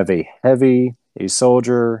 you could have a heavy, a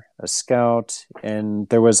soldier, a scout, and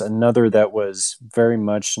there was another that was very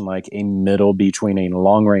much like a middle between a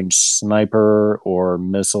long-range sniper or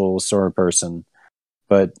missile sort of person.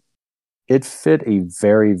 But it fit a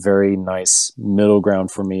very, very nice middle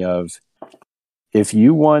ground for me of, if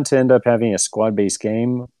you want to end up having a squad-based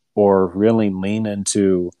game or really lean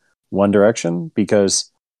into one direction,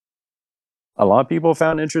 because a lot of people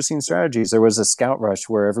found interesting strategies. There was a scout rush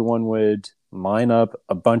where everyone would line up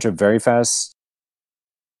a bunch of very fast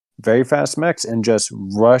mechs and just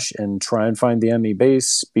rush and try and find the enemy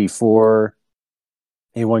base before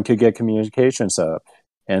anyone could get communication set up.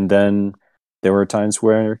 And then there were times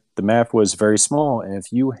where the map was very small, and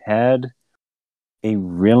if you had a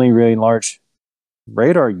really, really large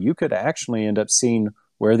radar, you could actually end up seeing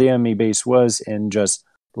where the enemy base was and just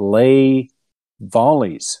lay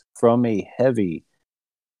volleys from a heavy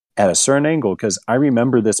at a certain angle. Because I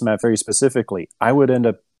remember this map very specifically. I would end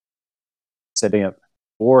up setting up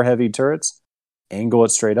 4 heavy turrets, angle it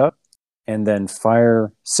straight up, and then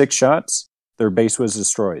fire 6 shots. Their base was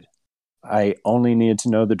destroyed. I only needed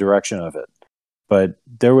to know the direction of it. But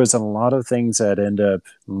there was a lot of things that end up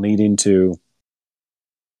leading to,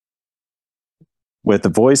 with the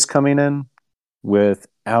voice coming in,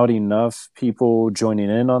 without enough people joining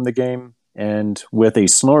in on the game, and with a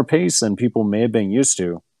slower pace than people may have been used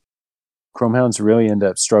to, Chromehounds really end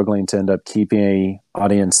up struggling to end up keeping a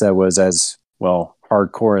audience that was as, well,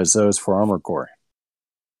 hardcore as those for Armored Core.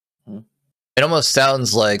 It almost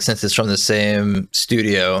sounds like, since it's from the same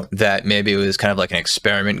studio, that maybe it was kind of like an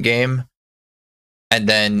experiment game. And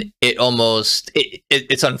then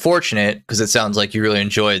it's unfortunate because it sounds like you really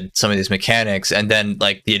enjoyed some of these mechanics, and then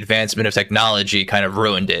like the advancement of technology kind of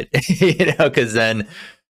ruined it, because then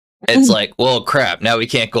it's like, well, crap, now we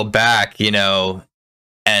can't go back,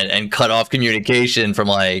 and cut off communication from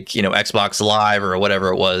like, Xbox Live or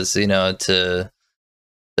whatever it was, to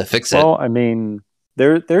fix it. Well, I mean,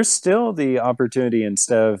 there's still the opportunity,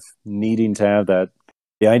 instead of needing to have that,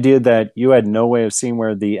 the idea that you had no way of seeing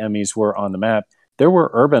where the enemies were on the map. There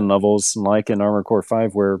were urban levels, like in Armored Core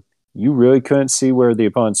 5, where you really couldn't see where the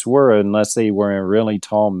opponents were unless they were in a really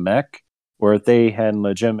tall mech, or if they had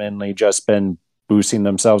legitimately just been boosting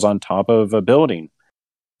themselves on top of a building.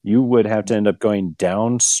 You would have to end up going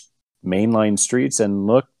down mainline streets and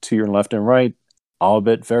look to your left and right,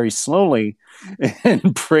 albeit very slowly,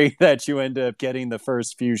 and pray that you end up getting the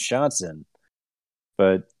first few shots in.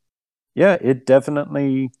 But yeah,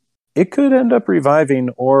 it could end up reviving,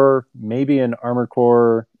 or maybe an Armored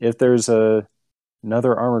Core, if there's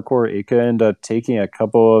another Armored Core, it could end up taking a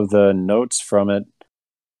couple of the notes from it.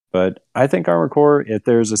 But I think Armored Core, if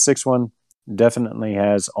there's a 6th one, definitely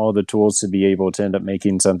has all the tools to be able to end up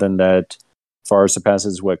making something that far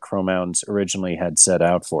surpasses what Chromehounds originally had set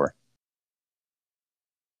out for.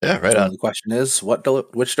 Yeah, right The on. only question is,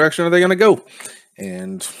 which direction are they going to go?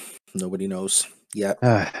 And nobody knows yet.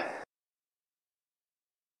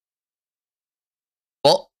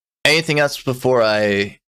 Well, anything else before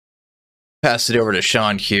I pass it over to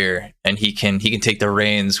Sean here, and he can take the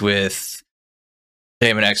reins with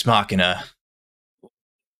Daemon Ex Machina.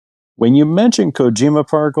 When you mentioned Kojima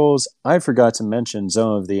particles, I forgot to mention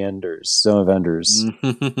Zone of Enders,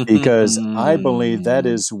 because I believe that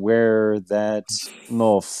is where that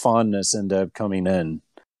little fondness ended up coming in.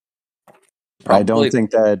 Probably.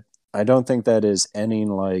 I don't think that is any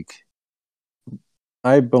like.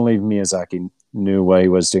 I believe Miyazaki knew what he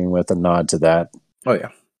was doing with a nod to that. Oh yeah.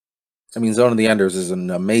 I mean, Zone of the Enders is an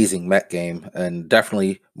amazing mech game, and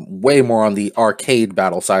definitely way more on the arcade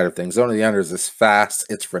battle side of things. Zone of the Enders is fast,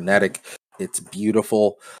 it's frenetic, it's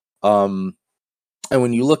beautiful. And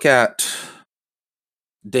when you look at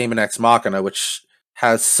Daemon Ex Machina, which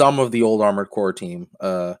has some of the old Armored Core team,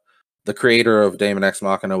 the creator of Daemon Ex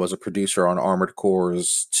Machina was a producer on Armored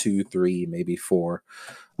Cores 2, 3, maybe 4.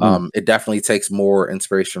 It definitely takes more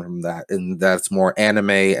inspiration from that, and that's more anime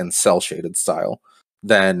and cel-shaded style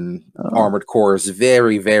than Armored Core's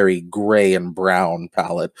very, very gray and brown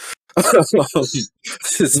palette.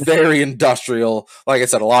 It's very industrial. Like I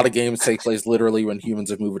said, a lot of games take place literally when humans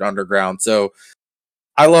have moved underground. So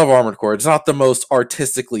I love Armored Core. It's not the most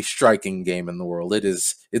artistically striking game in the world.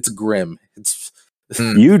 It's grim.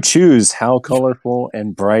 You choose how colorful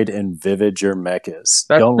and bright and vivid your mech is.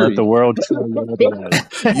 Don't let the world tell you otherwise.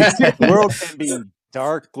 The world can be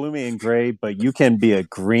dark, gloomy, and gray, but you can be a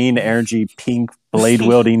green, energy, pink,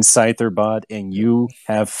 blade-wielding scyther bot, and you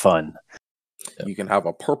have fun. You can have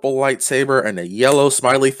a purple lightsaber and a yellow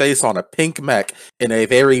smiley face on a pink mech in a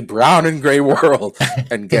very brown and gray world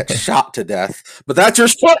and get shot to death. But that's your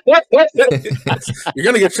You're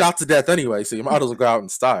going to get shot to death anyway, so you might as well go out in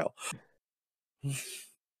style.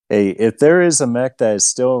 Hey, if there is a mech that is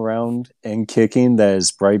still around and kicking that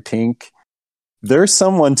is bright pink, there's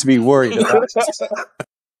someone to be worried about.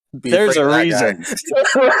 There's a reason.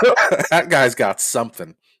 That guy's got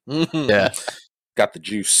something. Yeah. Got the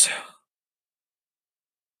juice.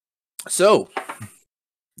 So,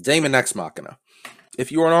 Daemon Ex Machina.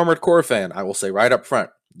 If you are an Armored Core fan, I will say right up front,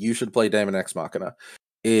 you should play Daemon Ex Machina.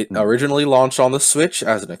 It originally launched on the Switch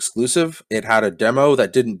as an exclusive. It had a demo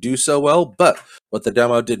that didn't do so well, but what the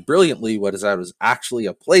demo did brilliantly was that it was actually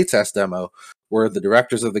a playtest demo where the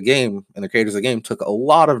directors of the game and the creators of the game took a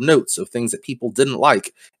lot of notes of things that people didn't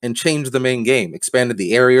like and changed the main game, expanded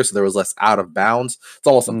the area so there was less out of bounds. It's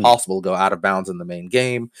almost impossible to go out of bounds in the main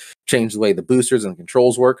game, change the way the boosters and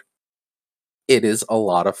controls work. It is a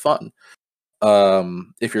lot of fun.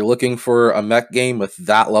 If you're looking for a mech game with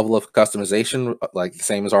that level of customization, like the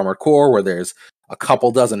same as Armored Core, where there's a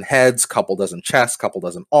couple dozen heads, couple dozen chests, couple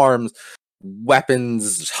dozen arms,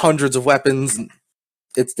 weapons, hundreds of weapons,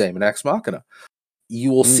 it's Daemon Ex Machina.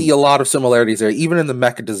 You will see a lot of similarities there. Even in the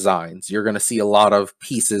mecha designs, you're going to see a lot of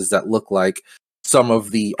pieces that look like some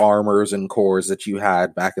of the armors and cores that you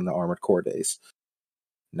had back in the Armored Core days.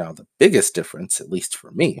 Now, the biggest difference, at least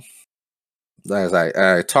for me, as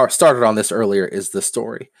I started on this earlier, is the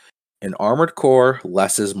story. In Armored Core,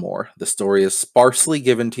 less is more. The story is sparsely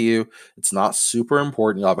given to you. It's not super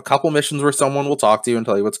important. You'll have a couple missions where someone will talk to you and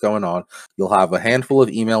tell you what's going on. You'll have a handful of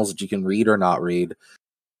emails that you can read or not read.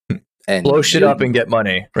 And blow shit up and get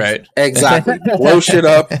money, right? Exactly. Blow shit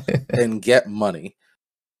up and get money.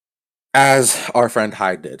 As our friend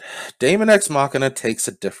Hyde did. Daemon Ex Machina takes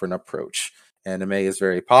a different approach. Anime is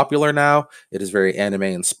very popular now. It is very anime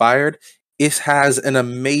inspired. It has an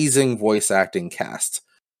amazing voice acting cast.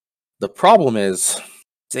 The problem is,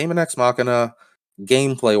 Daemon Ex Machina,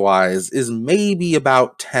 gameplay-wise, is maybe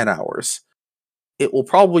about 10 hours. It will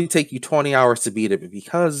probably take you 20 hours to beat it, but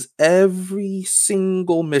because every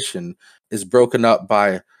single mission is broken up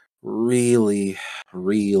by really,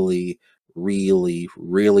 really, really,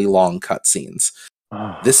 really long cutscenes.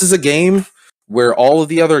 This is a game where all of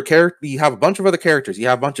the other characters, you have a bunch of other characters, you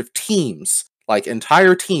have a bunch of teams, like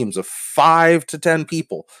entire teams of 5 to 10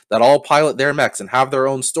 people that all pilot their mechs and have their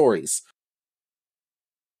own stories.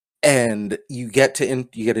 And you get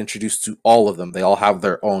introduced to all of them. They all have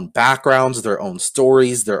their own backgrounds, their own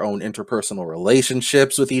stories, their own interpersonal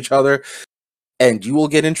relationships with each other. And you will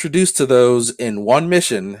get introduced to those in one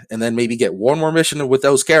mission, and then maybe get one more mission with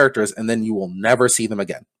those characters, and then you will never see them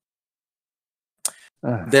again.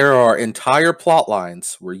 There are entire plot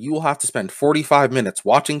lines where you will have to spend 45 minutes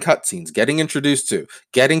watching cutscenes, getting introduced to,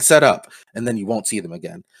 getting set up, and then you won't see them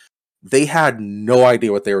again. They had no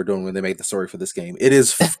idea what they were doing when they made the story for this game. It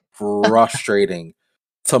is frustrating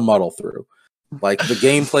to muddle through. Like, the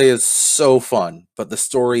gameplay is so fun, but the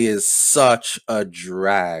story is such a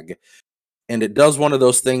drag. And it does one of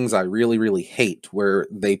those things I really, really hate, where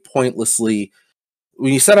they pointlessly,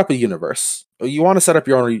 when you set up a universe, you want to set up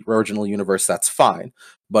your own original universe, that's fine.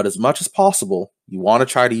 But as much as possible, you want to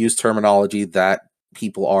try to use terminology that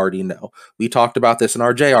people already know. We talked about this in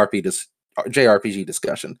our JRPG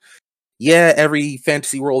discussion. Yeah, every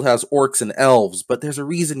fantasy world has orcs and elves, but there's a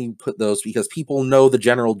reason you put those, because people know the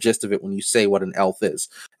general gist of it when you say what an elf is.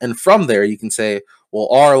 And from there, you can say, well,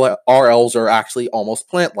 our elves are actually almost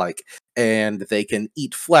plant-like, and they can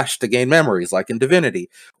eat flesh to gain memories, like in Divinity.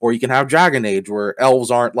 Or you can have Dragon Age, where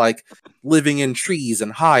elves aren't like living in trees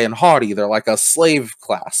and high and haughty. They're like a slave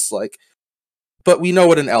class. But we know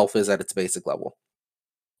what an elf is at its basic level.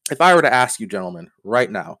 If I were to ask you, gentlemen,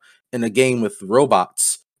 right now, in a game with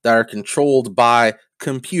robots that are controlled by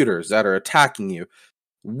computers that are attacking you,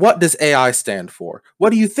 what does AI stand for? What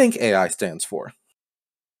do you think AI stands for?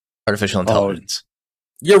 Artificial intelligence.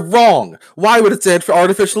 You're wrong. Why would it stand for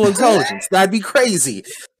artificial intelligence? That'd be crazy.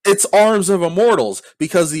 It's arms of immortals,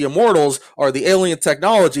 because the immortals are the alien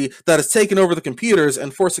technology that has taken over the computers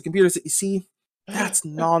and forced the computers to, you see, that's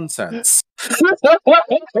nonsense.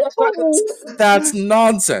 That's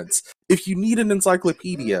nonsense. If you need an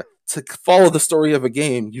encyclopedia to follow the story of a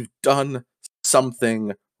game, you've done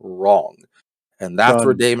something wrong. And that's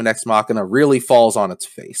where Daemon Ex Machina really falls on its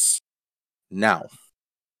face. Now,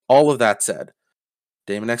 all of that said,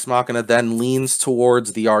 Daemon Ex Machina then leans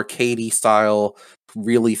towards the arcadey style,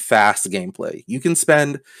 really fast gameplay. You can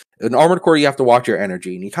spend in Armored Core, you have to watch your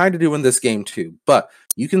energy, and you kind of do in this game too, but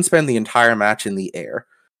you can spend the entire match in the air,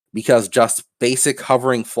 because just basic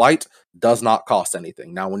hovering flight does not cost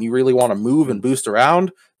anything. Now, when you really want to move and boost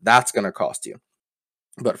around, that's going to cost you.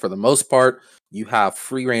 But for the most part, you have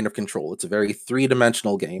free reign of control. It's a very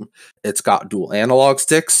three-dimensional game. It's got dual analog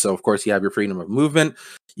sticks, so of course you have your freedom of movement.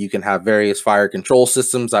 You can have various fire control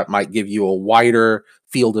systems that might give you a wider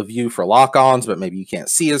field of view for lock-ons, but maybe you can't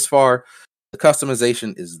see as far. The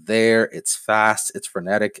customization is there. It's fast. It's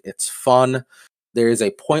frenetic. It's fun. There is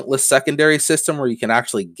a pointless secondary system where you can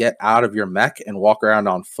actually get out of your mech and walk around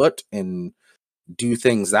on foot and do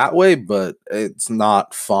things that way, but it's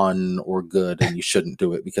not fun or good, and you shouldn't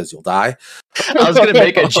do it because you'll die. I was going to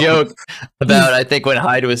make a joke about, I think when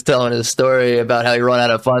Hyde was telling his story about how he run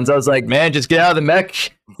out of funds, I was like, man, just get out of the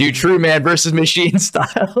mech, do true man versus machine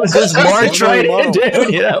style. Just march right in,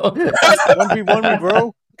 dude, you know? 1v1 me,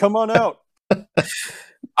 bro. Come on out.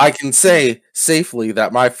 I can say safely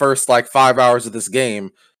that my first 5 hours of this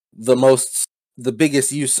game, the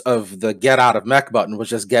biggest use of the get out of mech button was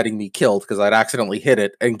just getting me killed, because I'd accidentally hit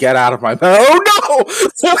it and get out of my mech. Oh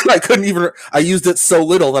no! I used it so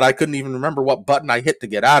little that I couldn't even remember what button I hit to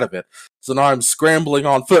get out of it. So now I'm scrambling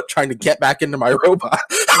on foot trying to get back into my robot.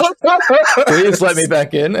 Please let me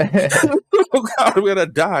back in. Oh god, I'm gonna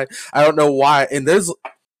die. I don't know why. And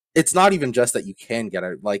it's not even just that you can get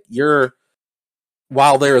it.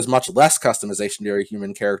 While there is much less customization to your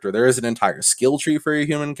human character, there is an entire skill tree for your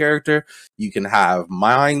human character. You can have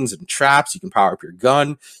mines and traps. You can power up your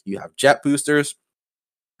gun. You have jet boosters.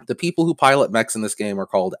 The people who pilot mechs in this game are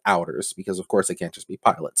called outers, because of course they can't just be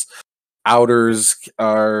pilots. Outers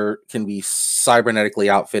can be cybernetically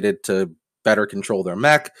outfitted to better control their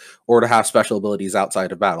mech, or to have special abilities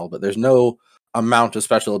outside of battle, but there's no amount of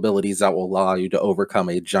special abilities that will allow you to overcome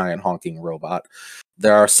a giant honking robot.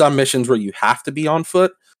 There are some missions where you have to be on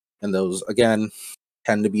foot, and those, again,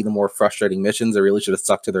 tend to be the more frustrating missions. They really should have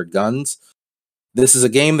stuck to their guns. This is a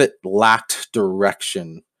game that lacked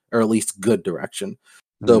direction, or at least good direction.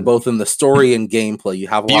 So both in the story and gameplay, you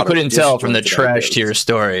have a lot of... You couldn't tell from the trash to your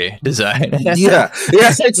story design. Yeah,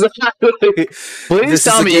 yes, exactly. Please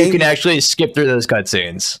tell me you can actually skip through those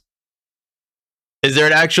cutscenes. Is there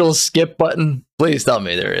an actual skip button? Please tell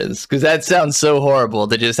me there is, because that sounds so horrible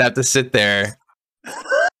to just have to sit there.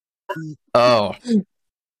 Oh,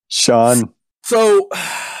 Sean. So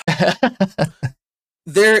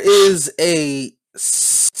there is a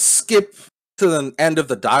skip to the end of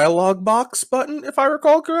the dialogue box button, if I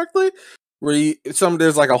recall correctly, where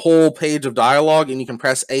there's a whole page of dialogue, and you can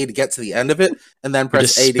press A to get to the end of it, and then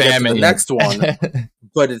press A to get to the next one.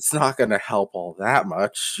 But it's not going to help all that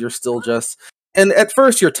much. You're still just... And at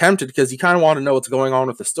first you're tempted because you kind of want to know what's going on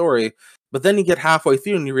with the story, but then you get halfway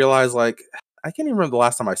through and you realize, I can't even remember the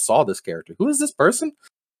last time I saw this character. Who is this person?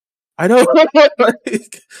 I don't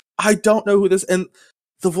I don't know who this... And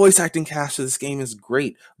the voice acting cast of this game is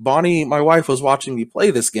great. Bonnie, my wife, was watching me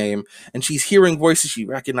play this game, and she's hearing voices she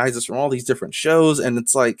recognizes from all these different shows, and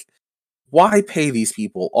it's why pay these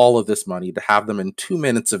people all of this money to have them in 2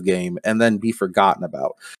 minutes of game and then be forgotten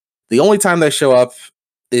about? The only time they show up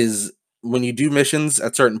is when you do missions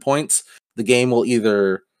at certain points, the game will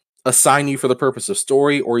either assign you for the purpose of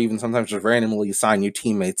story, or even sometimes just randomly assign you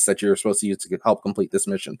teammates that you're supposed to use to help complete this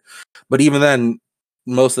mission. But even then,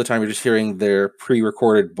 most of the time you're just hearing their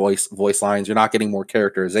pre-recorded voice lines. You're not getting more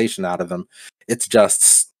characterization out of them. It's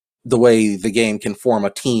just the way the game can form a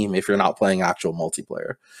team if you're not playing actual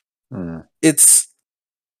multiplayer.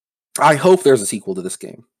 I hope there's a sequel to this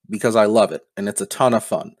game because I love it and it's a ton of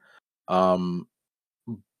fun.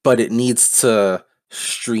 But it needs to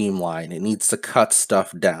streamline. It needs to cut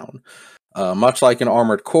stuff down. Much like an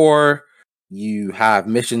Armored Core, you have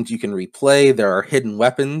missions you can replay. There are hidden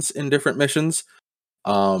weapons in different missions.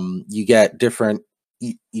 You get different.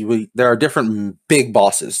 There are different big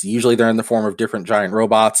bosses. Usually, they're in the form of different giant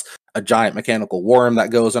robots. A giant mechanical worm that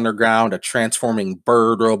goes underground. A transforming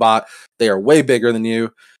bird robot. They are way bigger than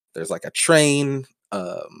you. There's like a train.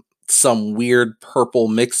 Some weird purple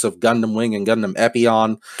mix of Gundam Wing and Gundam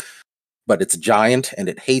Epion, but it's giant and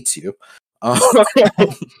it hates you.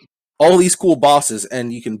 All these cool bosses,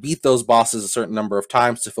 and you can beat those bosses a certain number of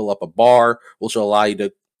times to fill up a bar, which will allow you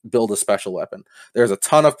to build a special weapon. There's a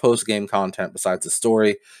ton of post-game content besides the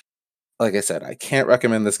story. Like I said, I can't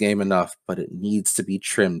recommend this game enough, but it needs to be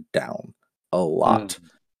trimmed down a lot.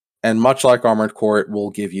 And much like Armored Core, it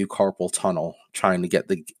will give you carpal tunnel trying to get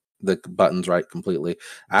the buttons right completely.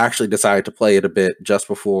 I actually decided to play it a bit just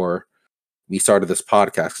before we started this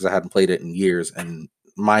podcast because I hadn't played it in years, and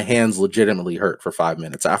my hands legitimately hurt for 5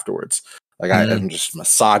 minutes afterwards. Like I'm just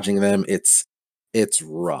massaging them. It's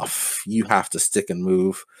rough. You have to stick and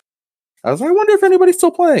move. I was like, I wonder if anybody's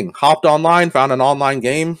still playing. Hopped online, found an online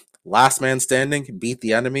game. Last man standing, beat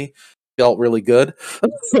the enemy. Felt really good.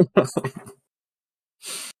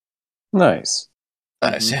 Nice.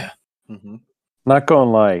 Yeah. Not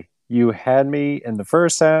gonna lie, you had me in the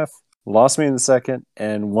first half, lost me in the second,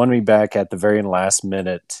 and won me back at the very last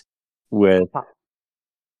minute with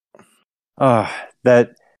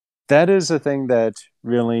that is the thing that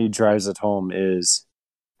really drives it home is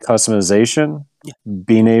customization,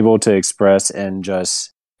 being able to express and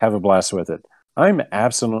just have a blast with it. I'm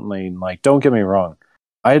absolutely don't get me wrong,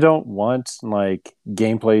 I don't want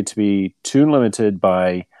gameplay to be too limited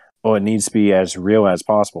by it needs to be as real as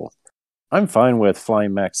possible. I'm fine with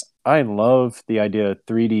flying mechs. I love the idea of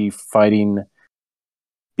 3D fighting,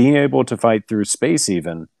 being able to fight through space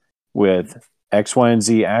even with X, Y, and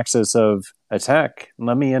Z axis of attack.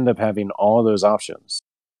 Let me end up having all those options.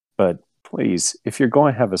 But please, if you're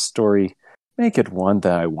going to have a story, make it one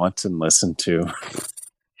that I want to listen to.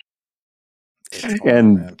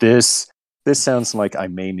 This sounds like I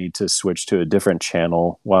may need to switch to a different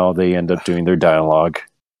channel while they end up doing their dialogue.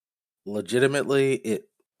 Legitimately, it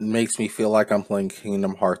makes me feel like I'm playing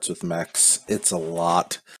Kingdom Hearts with mechs. It's a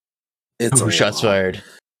lot. Shots fired.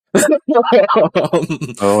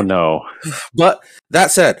 Oh no. But that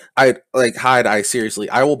said, I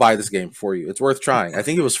will buy this game for you. It's worth trying. I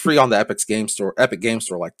think it was free on the Epic Game Store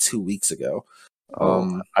like 2 weeks ago.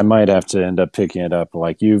 I might have to end up picking it up.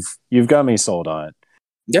 You've got me sold on it.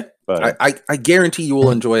 Yeah. But I guarantee you will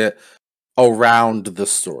enjoy it around the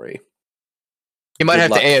story. You might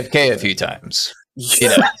have to AFK a few times,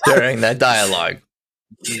 during that dialogue.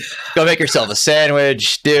 Go make yourself a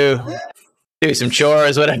sandwich, do some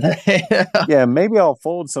chores, whatever. Yeah, maybe I'll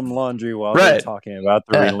fold some laundry while they're talking about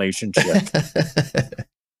the relationship.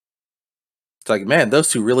 It's like, man,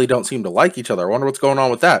 those two really don't seem to like each other. I wonder what's going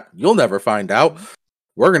on with that. You'll never find out.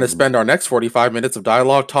 We're going to spend our next 45 minutes of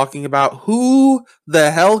dialogue talking about who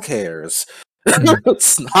the hell cares.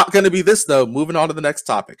 It's not going to be this, though. Moving on to the next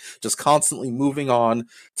topic. Just constantly moving on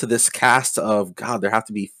to this cast of, God, there have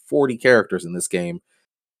to be 40 characters in this game.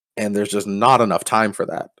 And there's just not enough time for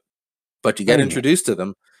that. But you get introduced to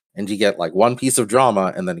them, and you get one piece of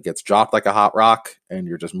drama, and then it gets dropped like a hot rock, and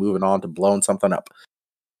you're just moving on to blowing something up.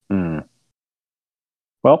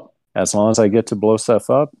 Well, as long as I get to blow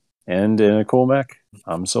stuff up and in a cool mech,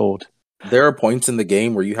 I'm sold. There are points in the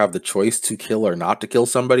game where you have the choice to kill or not to kill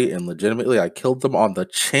somebody, and legitimately, I killed them on the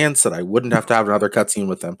chance that I wouldn't have to have another cutscene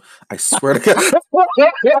with them. I swear to God.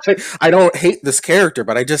 I don't hate this character,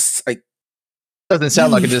 but doesn't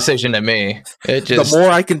sound like a decision to me. The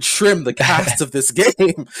more I can trim the cast of this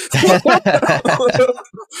game.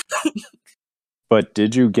 But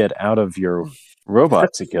did you get out of your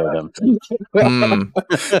robot to kill them?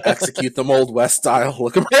 Execute them Old West style.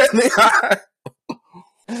 Look them right in the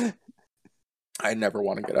eye. I never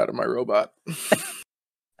want to get out of my robot.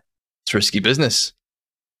 It's risky business.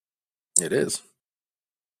 It is.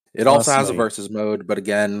 It also has a versus mode, but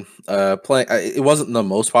again, it wasn't the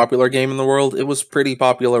most popular game in the world. It was pretty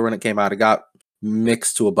popular when it came out. It got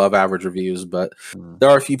mixed to above average reviews, but there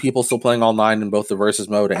are a few people still playing online in both the versus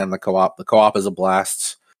mode and the co-op. The co-op is a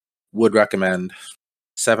blast. Would recommend.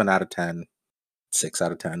 7 out of 10, 6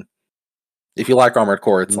 out of 10. If you like Armored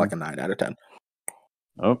Core, it's like a 9 out of 10.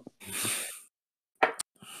 Oh.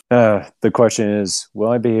 The question is, will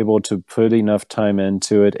I be able to put enough time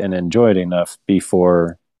into it and enjoy it enough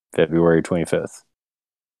before February 25th?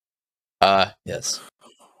 Yes.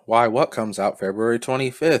 Why? What comes out February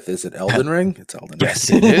 25th? Is it Elden Ring? It's Elden Ring.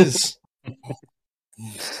 Yes, it is.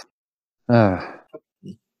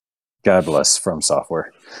 God bless FromSoftware.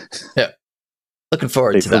 Yeah. Looking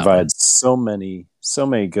forward to that. They provide so many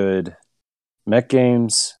good mech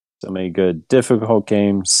games, so many good difficult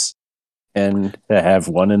games, and they have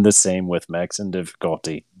one and the same with mechs and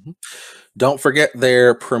difficulty. Don't forget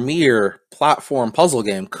their premier platform puzzle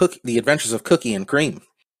game, The Adventures of Cookie and Cream.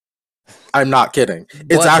 I'm not kidding.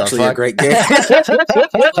 It's actually a great game.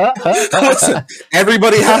 Listen,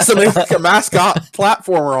 everybody has to make a mascot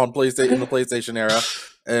platformer on PlayStation in the PlayStation era.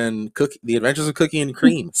 And The Adventures of Cookie and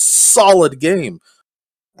Cream, solid game.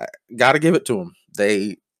 Got to give it to them.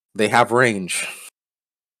 They have range.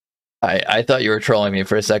 I thought you were trolling me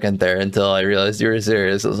for a second there until I realized you were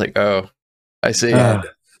serious. I was like, oh, I see. I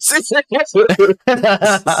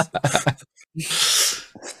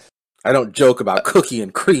don't joke about Cookie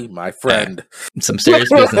and Cream, my friend. Some serious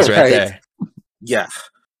business right there. Yeah.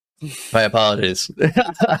 My apologies.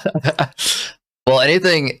 Well,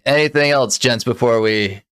 anything else, gents, before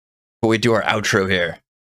we do our outro here?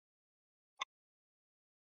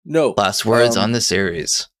 No. Last words on the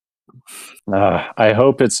series. I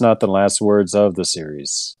hope it's not the last words of the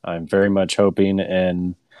series. I'm very much hoping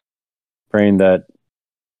and praying that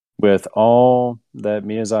with all that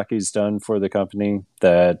Miyazaki's done for the company,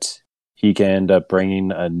 that he can end up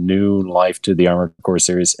bringing a new life to the Armored Core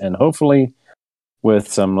series, and hopefully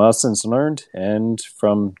with some lessons learned and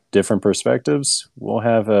from different perspectives, we'll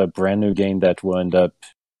have a brand new game that will end up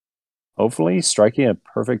hopefully striking a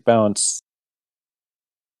perfect balance.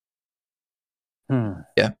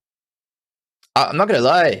 Yeah. I'm not gonna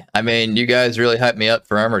lie. I mean, you guys really hyped me up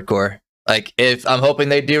for Armored Core. Like, if I'm hoping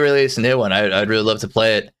they do release a new one, I'd really love to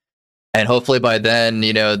play it. And hopefully by then,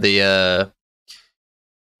 you know,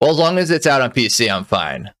 well, as long as it's out on PC, I'm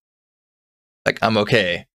fine. Like, I'm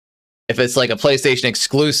okay. If it's like a PlayStation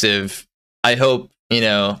exclusive, I hope, you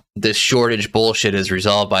know, this shortage bullshit is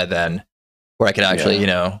resolved by then, where I could actually, you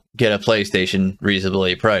know, get a PlayStation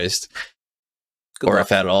reasonably priced. Or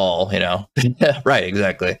if at all, you know. Right,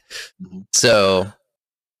 exactly. So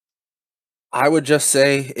I would just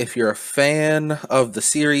say, if you're a fan of the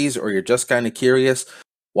series or you're just kind of curious,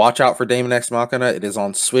 watch out for Daemon X Machina. It is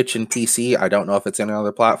on Switch and PC. I don't know if it's any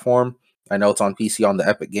other platform. I know it's on PC on the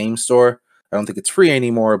Epic Game Store. I don't think it's free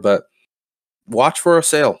anymore, but watch for a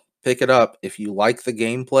sale. Pick it up. If you like the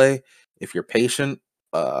gameplay, if you're patient,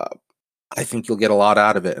 I think you'll get a lot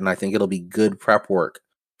out of it, and I think it'll be good prep work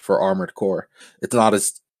for Armored Core. It's not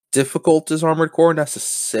as difficult as Armored Core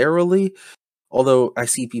necessarily, although I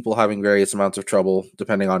see people having various amounts of trouble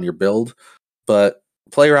depending on your build, but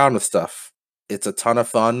play around with stuff. It's a ton of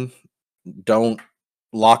fun. Don't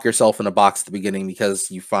lock yourself in a box at the beginning because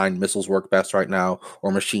you find missiles work best right now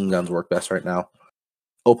or machine guns work best right now.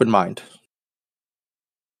 Open mind.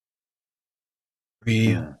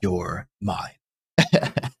 Free your mind.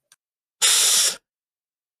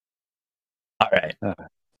 All right.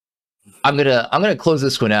 I'm gonna close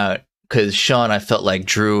this one out because Sean, I felt like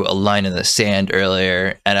drew a line in the sand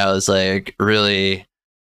earlier, and I was like really,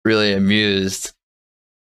 really amused.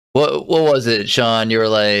 What was it, Sean? You were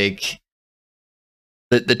like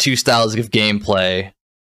the two styles of gameplay.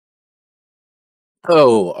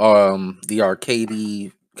 Oh, the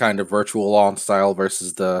arcadey kind of virtual lawn style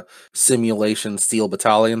versus the simulation Steel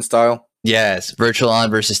Battalion style. Yes, Virtual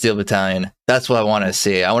On versus Steel Battalion. That's what I want to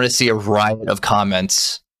see. I want to see a riot of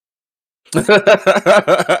comments.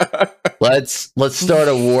 Let's start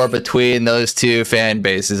a war between those two fan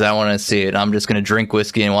bases. I want to see it. I'm just going to drink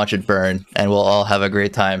whiskey and watch it burn, and we'll all have a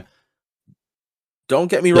great time. Don't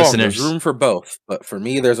get me wrong, there's room for both, but for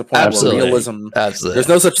me, there's a point where realism. Absolutely. There's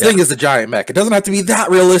no such thing as a giant mech. It doesn't have to be that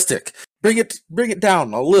realistic. Bring it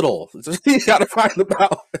down a little. You gotta find the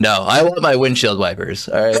balance. No, I want my windshield wipers.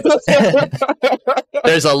 All right.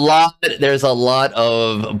 There's a lot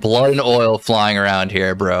of blood and oil flying around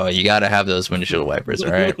here, bro. You gotta have those windshield wipers.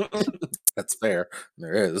 All right. That's fair.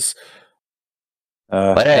 There is.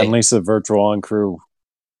 But hey, at least the Virtual On crew,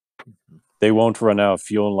 they won't run out of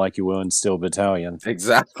fuel like you will in Steel Battalion.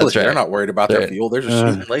 Exactly. Right. They're not worried about their fuel. They're just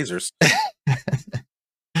shooting lasers.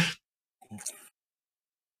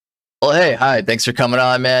 Well, hey, Hyde, thanks for coming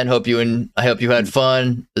on, man. I hope you had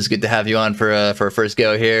fun. It's good to have you on for a first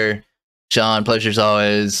go here. Sean, pleasure's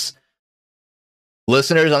always.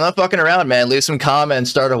 Listeners, I'm not fucking around, man. Leave some comments,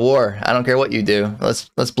 start a war. I don't care what you do.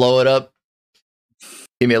 Let's blow it up.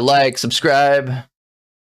 Give me a like, subscribe,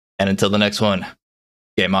 and until the next one,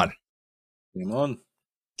 game on. Game on.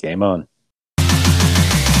 Game on.